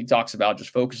he talks about just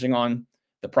focusing on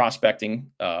the prospecting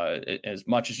as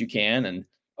much as you can, and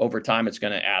over time it's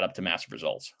going to add up to massive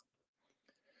results.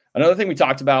 Another thing we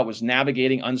talked about was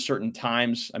navigating uncertain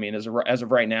times. I mean, as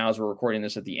of right now, as we're recording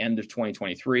this at the end of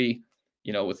 2023,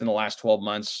 within the last 12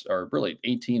 months, or really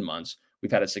 18 months,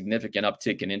 we've had a significant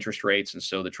uptick in interest rates. And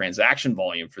so the transaction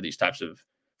volume for these types of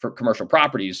commercial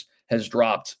properties has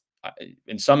dropped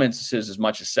in some instances as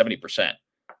much as 70%.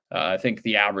 I think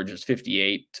the average is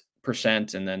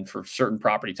 58%. And then for certain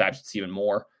property types, it's even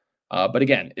more. But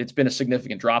again, it's been a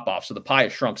significant drop off. So the pie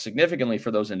has shrunk significantly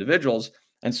for those individuals.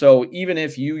 And so even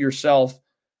if you yourself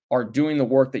are doing the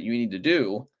work that you need to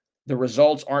do, the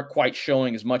results aren't quite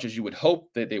showing as much as you would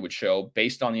hope that they would show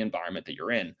based on the environment that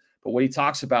you're in. But what he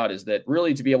talks about is that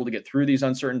really, to be able to get through these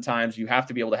uncertain times, you have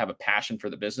to be able to have a passion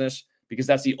for the business, because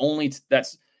that's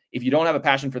if you don't have a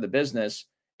passion for the business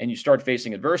and you start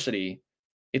facing adversity,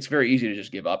 it's very easy to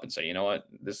just give up and say, you know what,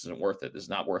 this isn't worth it. This is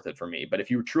not worth it for me. But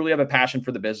if you truly have a passion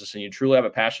for the business and you truly have a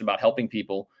passion about helping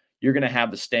people, you're going to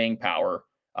have the staying power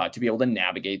to be able to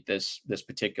navigate this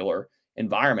particular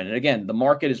environment. And again, the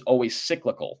market is always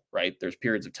cyclical, right? There's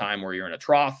periods of time where you're in a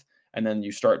trough, and then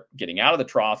you start getting out of the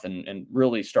trough and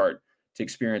really start to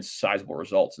experience sizable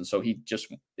results. And so he just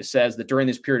says that during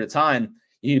this period of time,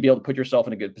 you need to be able to put yourself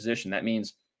in a good position. That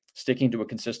means sticking to a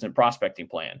consistent prospecting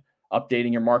plan,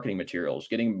 updating your marketing materials,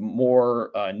 getting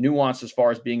more nuance as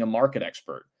far as being a market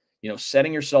expert,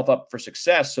 setting yourself up for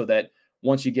success so that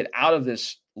once you get out of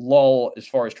this lull as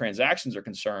far as transactions are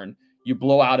concerned, you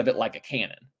blow out of it like a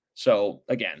cannon. So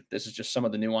again, this is just some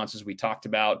of the nuances we talked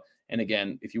about. And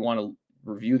again, if you want to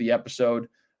review the episode,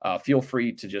 feel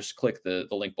free to just click the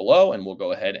link below, and we'll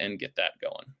go ahead and get that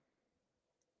going.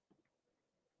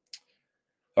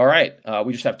 All right,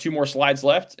 we just have 2 more slides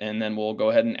left, and then we'll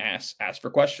go ahead and ask for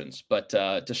questions. But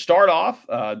to start off,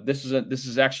 this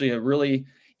is actually a really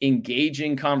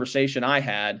engaging conversation I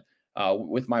had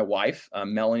with my wife,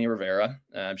 Melanie Rivera.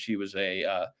 She was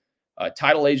a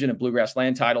title agent at Bluegrass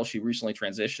Land Title. She recently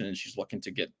transitioned, and she's looking to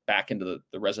get back into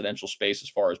the residential space as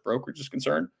far as brokerage is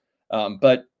concerned.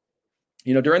 But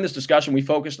during this discussion, we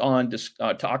focused on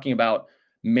talking about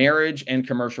marriage and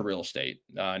commercial real estate.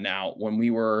 Now,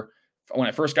 when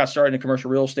I first got started in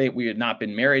commercial real estate, we had not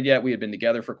been married yet. We had been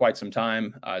together for quite some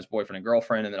time as boyfriend and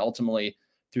girlfriend. And then ultimately,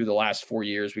 through the last 4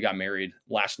 years, we got married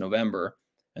last November.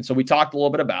 And so we talked a little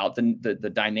bit about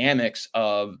the dynamics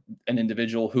of an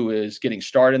individual who is getting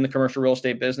started in the commercial real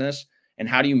estate business, and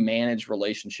how do you manage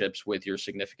relationships with your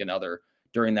significant other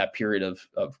during that period of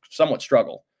somewhat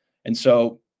struggle. And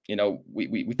so,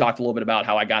 we talked a little bit about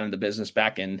how I got into business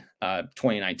back in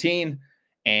 2019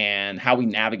 and how we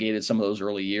navigated some of those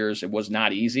early years. It was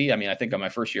not easy. I mean, I think on my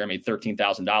first year, I made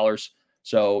 $13,000.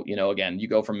 So, again, you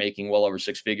go from making well over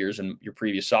 6 figures in your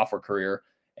previous software career,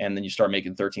 and then you start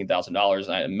making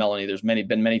 $13,000. Melanie, there's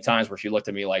been many times where she looked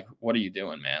at me like, "What are you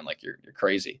doing, man? Like you're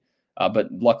crazy."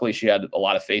 But luckily, she had a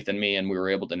lot of faith in me, and we were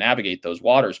able to navigate those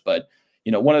waters. But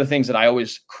one of the things that I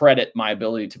always credit my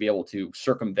ability to be able to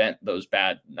circumvent those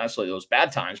bad, not necessarily those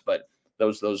bad times, but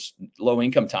those low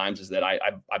income times, is that I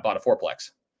bought a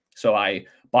fourplex. So I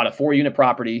bought a 4-unit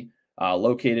property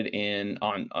located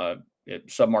on a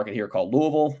submarket here called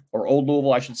Louisville, or Old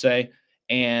Louisville, I should say.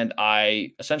 And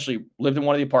I essentially lived in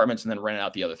one of the apartments and then rented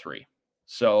out the other 3.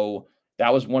 So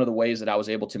that was one of the ways that I was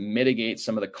able to mitigate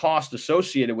some of the cost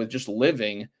associated with just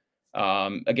living.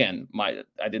 Again, I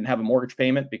didn't have a mortgage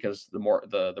payment because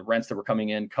the rents that were coming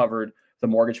in covered the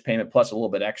mortgage payment plus a little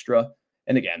bit extra.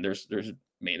 And again, there's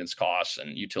maintenance costs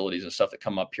and utilities and stuff that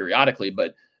come up periodically.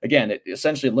 But again, it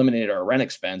essentially eliminated our rent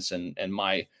expense. And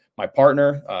my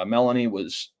partner, Melanie,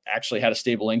 actually had a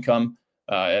stable income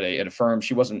at a firm.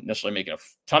 She wasn't necessarily making a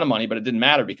ton of money, but it didn't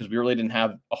matter because we really didn't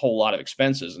have a whole lot of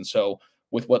expenses. And so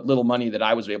with what little money that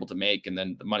I was able to make, and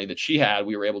then the money that she had,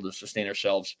 we were able to sustain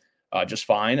ourselves just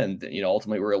fine. And,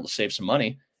 ultimately we were able to save some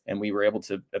money, and we were able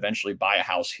to eventually buy a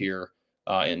house here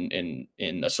in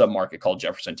a submarket called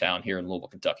Jeffersontown here in Louisville,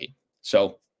 Kentucky.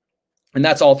 So, and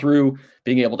that's all through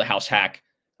being able to house hack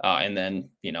and then,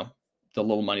 the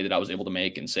little money that I was able to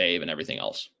make and save and everything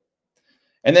else.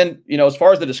 And then, as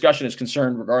far as the discussion is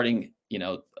concerned regarding,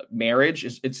 marriage,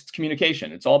 it's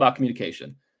communication. It's all about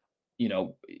communication.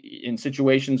 In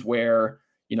situations where,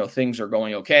 things are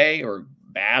going okay or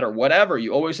bad or whatever,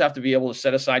 you always have to be able to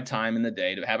set aside time in the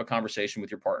day to have a conversation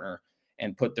with your partner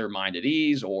and put their mind at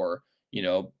ease, or,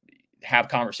 have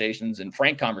conversations and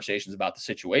frank conversations about the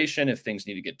situation. If things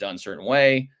need to get done a certain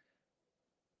way,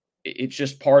 it's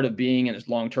just part of being in a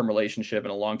long-term relationship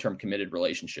and a long-term committed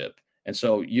relationship. And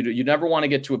so you never want to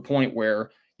get to a point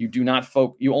where you do not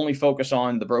you only focus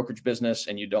on the brokerage business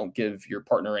and you don't give your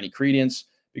partner any credence,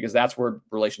 because that's where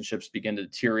relationships begin to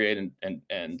deteriorate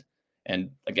and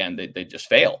again, they just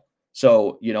fail.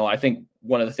 So, I think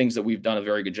one of the things that we've done a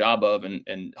very good job of,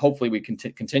 and hopefully we can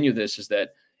continue this, is that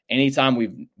anytime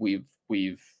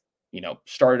we've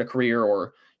started a career,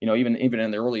 or, even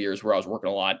in the early years where I was working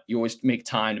a lot, you always make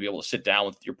time to be able to sit down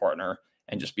with your partner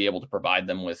and just be able to provide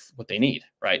them with what they need.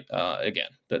 Right. Again,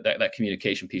 that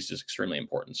communication piece is extremely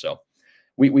important. So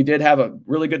we did have a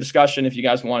really good discussion. If you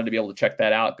guys wanted to be able to check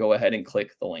that out, go ahead and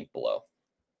click the link below.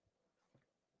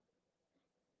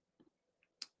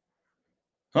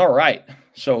 All right.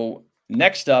 So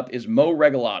next up is Mo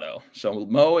Regalado. So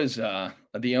Mo is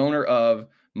the owner of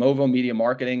Movo Media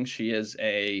Marketing. She is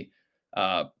a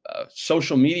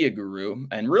social media guru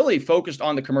and really focused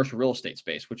on the commercial real estate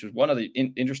space, which is one of the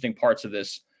interesting parts of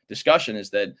this discussion, is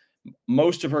that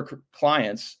most of her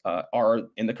clients are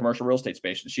in the commercial real estate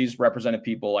space. She's represented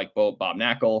people like Bob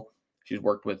Knackel. She's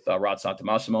worked with Rod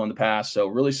Santomassimo in the past. So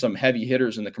really some heavy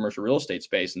hitters in the commercial real estate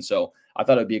space. And so I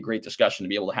thought it'd be a great discussion to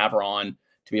be able to have her on,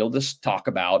 to be able to talk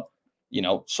about,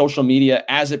 social media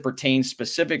as it pertains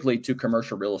specifically to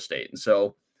commercial real estate. And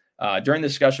so during the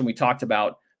discussion, we talked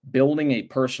about building a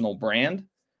personal brand.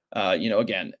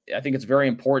 Again, I think it's very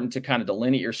important to kind of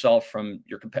delineate yourself from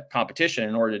your competition.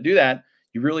 In order to do that,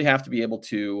 you really have to be able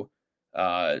to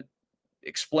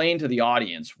explain to the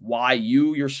audience why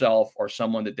you yourself are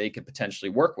someone that they could potentially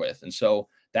work with. And so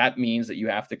that means that you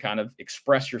have to kind of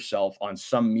express yourself on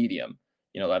some medium,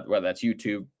 whether that's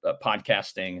YouTube,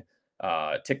 podcasting,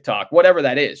 TikTok, whatever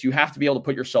that is. You have to be able to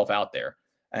put yourself out there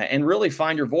and really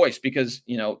find your voice, because,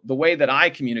 the way that I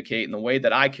communicate and the way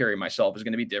that I carry myself is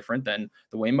going to be different than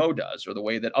the way Mo does or the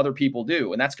way that other people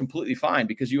do. And that's completely fine,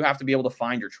 because you have to be able to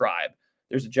find your tribe.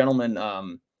 There's a gentleman,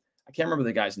 I can't remember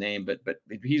the guy's name, but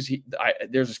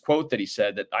there's this quote that he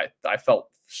said that I felt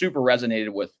super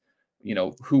resonated with,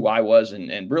 who I was,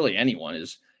 and really anyone,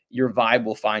 is your vibe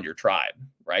will find your tribe,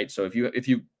 right? So if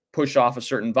you push off a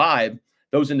certain vibe,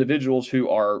 those individuals who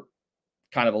are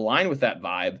kind of aligned with that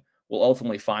vibe will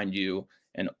ultimately find you.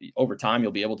 And over time,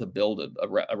 you'll be able to build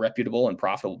a reputable and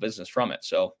profitable business from it.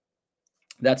 So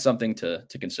that's something to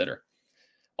consider.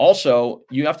 Also,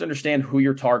 you have to understand who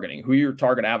you're targeting, who your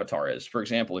target avatar is. For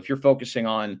example, if you're focusing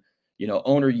on,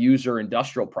 owner user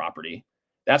industrial property,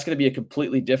 that's going to be a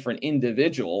completely different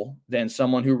individual than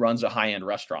someone who runs a high-end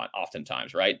restaurant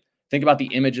oftentimes, right? Think about the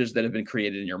images that have been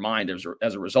created in your mind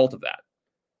as a result of that,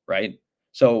 right?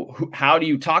 So how do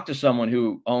you talk to someone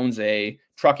who owns a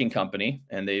trucking company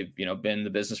and they've, been in the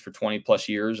business for 20 plus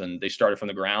years, and they started from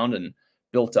the ground and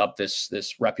built up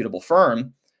this reputable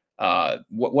firm?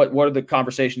 What are the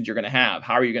conversations you're going to have?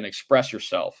 How are you going to express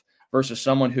yourself versus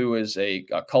someone who is a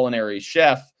culinary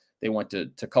chef? They went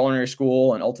to culinary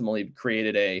school and ultimately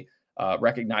created a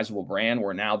recognizable brand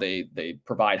where now they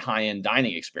provide high-end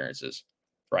dining experiences,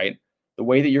 right? The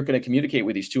way that you're going to communicate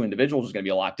with these two individuals is going to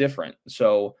be a lot different.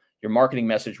 So your marketing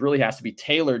message really has to be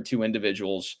tailored to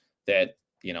individuals that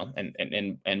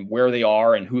and where they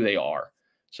are and who they are.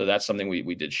 So that's something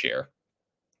we did share.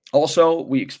 Also,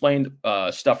 we explained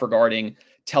stuff regarding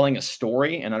telling a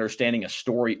story and understanding a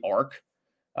story arc.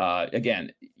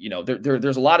 Again,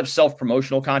 there's a lot of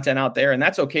self-promotional content out there, and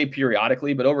that's okay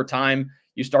periodically, but over time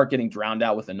you start getting drowned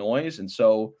out with the noise. And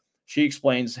so she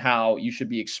explains how you should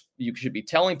be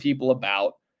telling people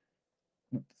about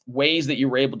ways that you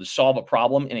were able to solve a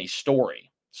problem in a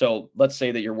story. So let's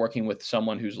say that you're working with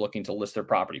someone who's looking to list their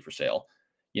property for sale.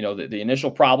 The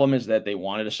initial problem is that they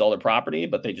wanted to sell their property,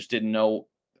 but they just didn't know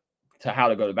how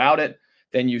to go about it.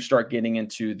 Then you start getting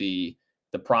into the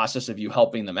process of you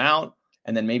helping them out.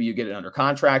 And then maybe you get it under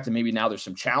contract, and maybe now there's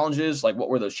some challenges. Like, what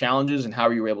were those challenges and how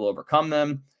were you able to overcome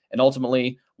them? And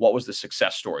ultimately, what was the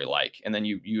success story like? And then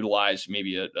you utilize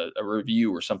maybe a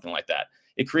review or something like that.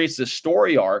 It creates this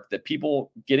story arc that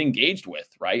people get engaged with,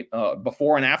 right?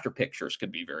 Before and after pictures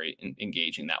could be very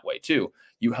engaging that way too.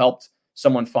 You helped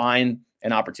someone find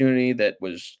an opportunity that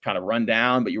was kind of run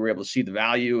down, but you were able to see the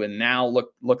value, and now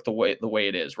look the way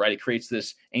it is, right? It creates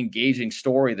this engaging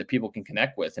story that people can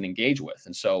connect with and engage with.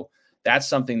 And so that's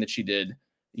something that she did,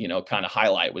 kind of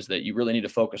highlight, was that you really need to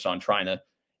focus on trying to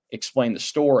explain the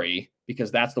story,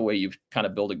 because that's the way you kind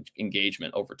of build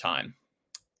engagement over time.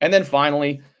 And then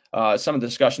finally, some of the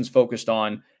discussions focused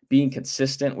on being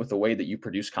consistent with the way that you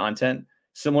produce content,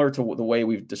 similar to the way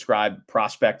we've described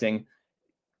prospecting.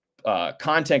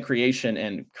 Content creation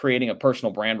and creating a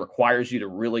personal brand requires you to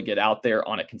really get out there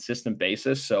on a consistent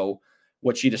basis. So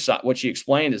what she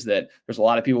explained is that there's a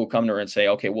lot of people who come to her and say,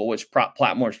 okay, well, which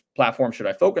platform should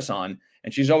I focus on?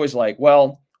 And she's always like,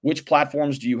 well, which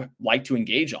platforms do you like to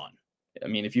engage on? I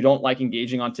mean, if you don't like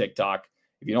engaging on TikTok,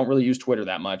 if you don't really use Twitter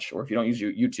that much, or if you don't use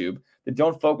YouTube, then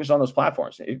don't focus on those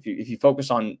platforms. If you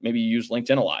focus on, maybe you use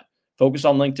LinkedIn a lot, focus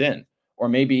on LinkedIn. Or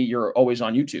maybe you're always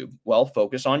on YouTube. Well,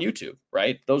 focus on YouTube,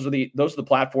 right? Those are the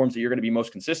platforms that you're going to be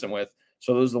most consistent with.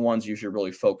 So those are the ones you should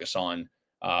really focus on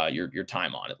your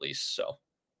time on, at least. So,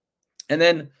 and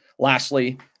then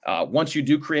lastly, once you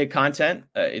do create content,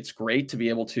 it's great to be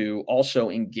able to also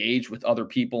engage with other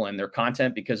people and their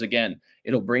content, because again,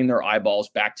 it'll bring their eyeballs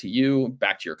back to you,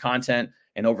 back to your content.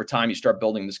 And over time, you start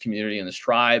building this community and this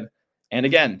tribe. And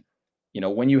again,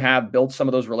 when you have built some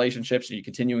of those relationships and you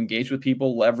continue to engage with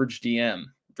people, leverage DM,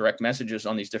 direct messages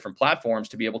on these different platforms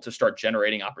to be able to start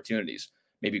generating opportunities,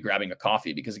 maybe grabbing a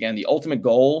coffee. Because again, the ultimate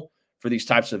goal for these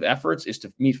types of efforts is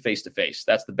to meet face-to-face.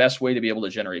 That's the best way to be able to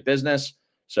generate business.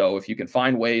 So if you can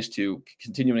find ways to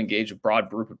continue to engage a broad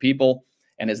group of people,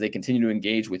 and as they continue to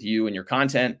engage with you and your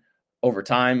content over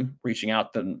time, reaching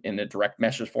out to them in a direct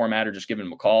message format, or just giving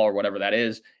them a call or whatever that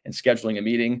is, and scheduling a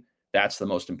meeting, that's the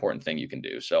most important thing you can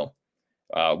do. So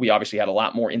we obviously had a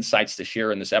lot more insights to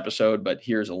share in this episode, but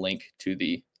here's a link to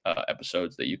the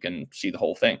episodes that you can see the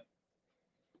whole thing.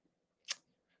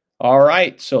 All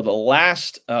right. So the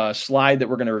last slide that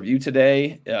we're going to review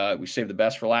today, we saved the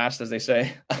best for last, as they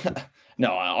say.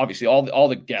 No, obviously all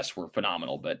the guests were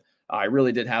phenomenal, but I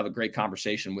really did have a great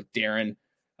conversation with Darren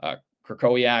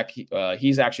Krakowiak.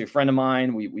 He's actually a friend of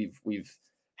mine. We've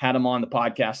had him on the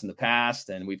podcast in the past,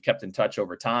 and we've kept in touch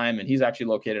over time. And he's actually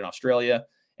located in Australia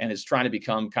and is trying to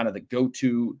become kind of the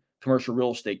go-to commercial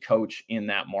real estate coach in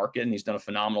that market. And he's done a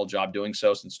phenomenal job doing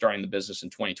so since starting the business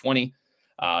in 2020.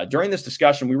 During this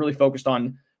discussion, we really focused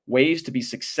on ways to be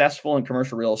successful in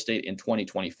commercial real estate in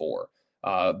 2024.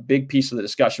 Big piece of the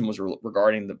discussion was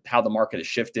regarding how the market has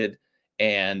shifted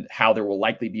and how there will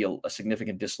likely be a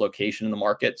significant dislocation in the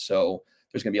market. So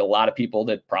there's going to be a lot of people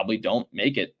that probably don't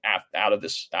make it out of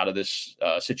this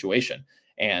situation.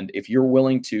 And if you're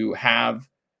willing to have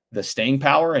the staying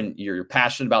power and you're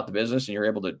passionate about the business and you're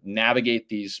able to navigate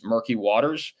these murky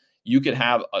waters, you could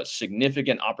have a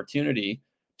significant opportunity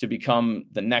to become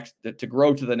to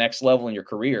grow to the next level in your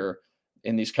career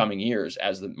in these coming years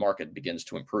as the market begins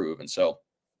to improve. And so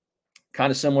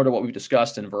kind of similar to what we've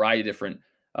discussed in a variety of different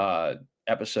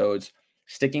episodes,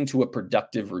 sticking to a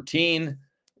productive routine,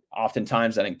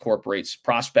 oftentimes that incorporates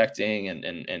prospecting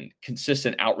and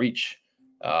consistent outreach.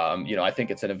 I think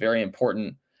it's a very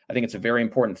important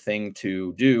thing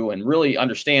to do, and really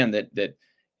understand that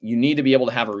you need to be able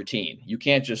to have a routine. You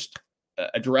can't just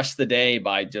address the day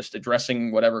by just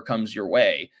addressing whatever comes your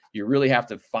way. You really have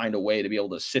to find a way to be able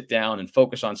to sit down and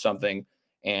focus on something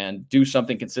and do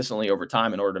something consistently over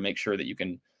time in order to make sure that you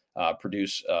can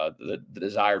produce the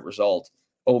desired result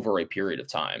over a period of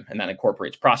time. And that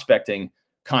incorporates prospecting,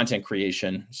 content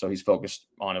creation. So he's focused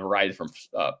on a variety of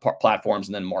different platforms,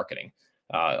 and then marketing.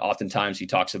 Oftentimes he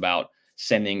talks about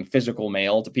sending physical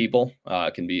mail to people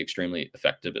can be extremely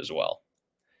effective as well.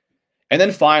 And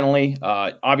then finally,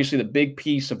 obviously the big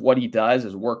piece of what he does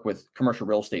is work with commercial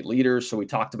real estate leaders. So we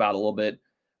talked about a little bit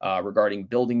regarding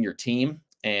building your team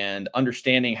and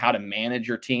understanding how to manage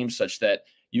your team such that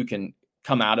you can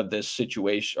come out of this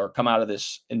situation or come out of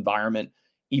this environment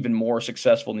even more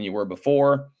successful than you were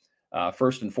before.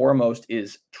 First and foremost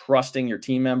is trusting your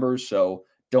team members. So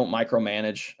don't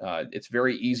micromanage. It's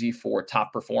very easy for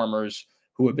top performers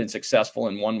who have been successful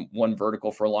in one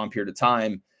vertical for a long period of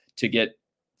time to get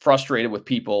frustrated with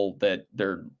people that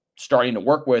they're starting to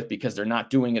work with because they're not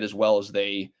doing it as well as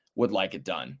they would like it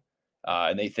done.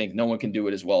 And they think no one can do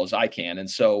it as well as I can. And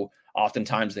so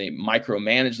oftentimes they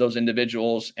micromanage those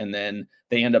individuals and then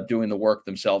they end up doing the work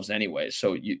themselves anyway.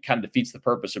 So you kind of defeats the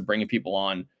purpose of bringing people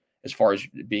on as far as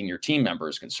being your team member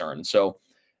is concerned. So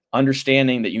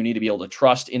understanding that you need to be able to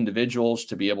trust individuals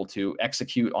to be able to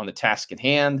execute on the task at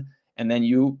hand. And then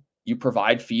you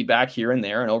provide feedback here and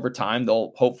there. And over time,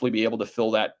 they'll hopefully be able to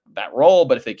fill that role.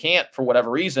 But if they can't, for whatever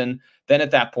reason, then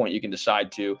at that point, you can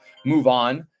decide to move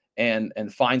on and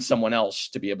find someone else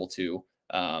to be able to,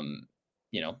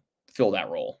 fill that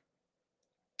role.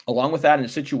 Along with that, in a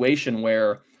situation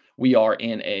where we are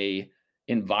in a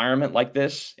environment like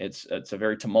this, it's a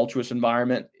very tumultuous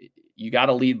environment. You got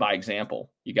to lead by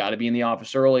example. You got to be in the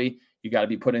office early. You got to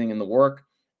be putting in the work,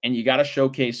 and you got to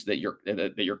showcase that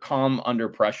you're calm under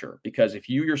pressure. Because if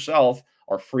you yourself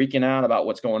are freaking out about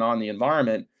what's going on in the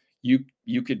environment,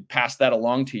 you could pass that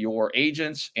along to your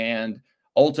agents, and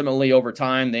ultimately over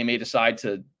time they may decide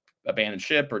to abandon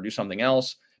ship or do something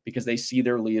else because they see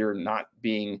their leader not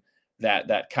being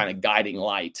that kind of guiding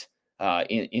light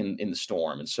in the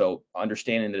storm. And so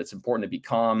understanding that it's important to be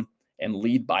calm and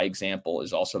lead by example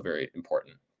is also very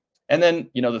important. And then,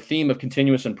 the theme of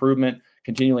continuous improvement,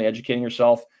 continually educating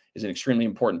yourself is an extremely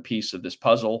important piece of this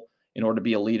puzzle. In order to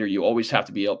be a leader, you always have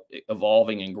to be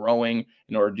evolving and growing.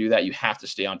 In order to do that, you have to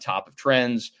stay on top of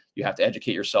trends. You have to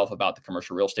educate yourself about the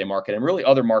commercial real estate market and really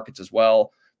other markets as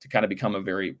well to kind of become a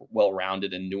very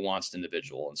well-rounded and nuanced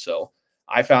individual. And so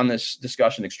I found this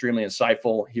discussion extremely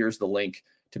insightful. Here's the link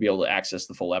to be able to access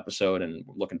the full episode, and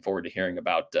looking forward to hearing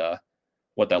about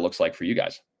what that looks like for you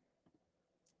guys.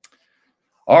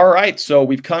 All right, so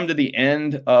we've come to the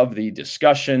end of the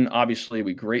discussion. Obviously,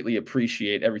 we greatly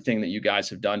appreciate everything that you guys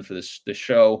have done for this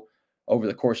show over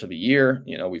the course of a year.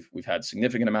 We've had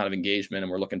significant amount of engagement,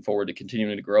 and we're looking forward to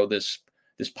continuing to grow this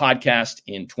podcast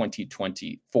in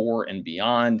 2024 and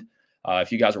beyond.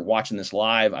 If you guys are watching this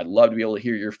live, I'd love to be able to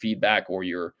hear your feedback or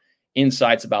your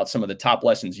insights about some of the top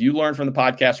lessons you learned from the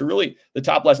podcast, or really the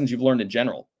top lessons you've learned in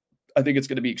general. I think it's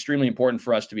going to be extremely important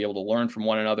for us to be able to learn from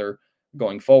one another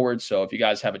going forward. So if you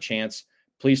guys have a chance,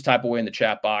 please type away in the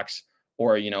chat box,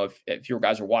 or, if you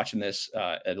guys are watching this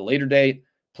at a later date,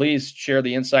 please share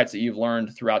the insights that you've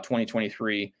learned throughout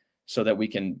 2023 so that we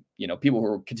can, people who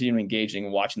are continuing engaging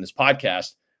and watching this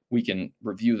podcast, we can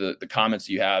review the comments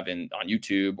that you have on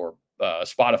YouTube or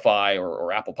Spotify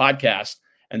or Apple Podcasts,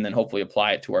 and then hopefully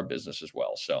apply it to our business as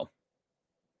well. So,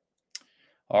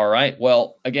 all right.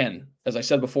 Well, again, as I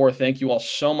said before, thank you all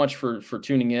so much for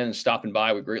tuning in and stopping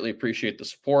by. We greatly appreciate the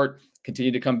support.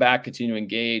 Continue to come back, continue to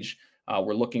engage.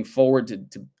 We're looking forward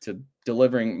to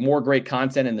delivering more great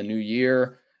content in the new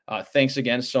year. Thanks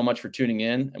again so much for tuning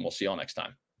in, and we'll see you all next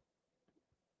time.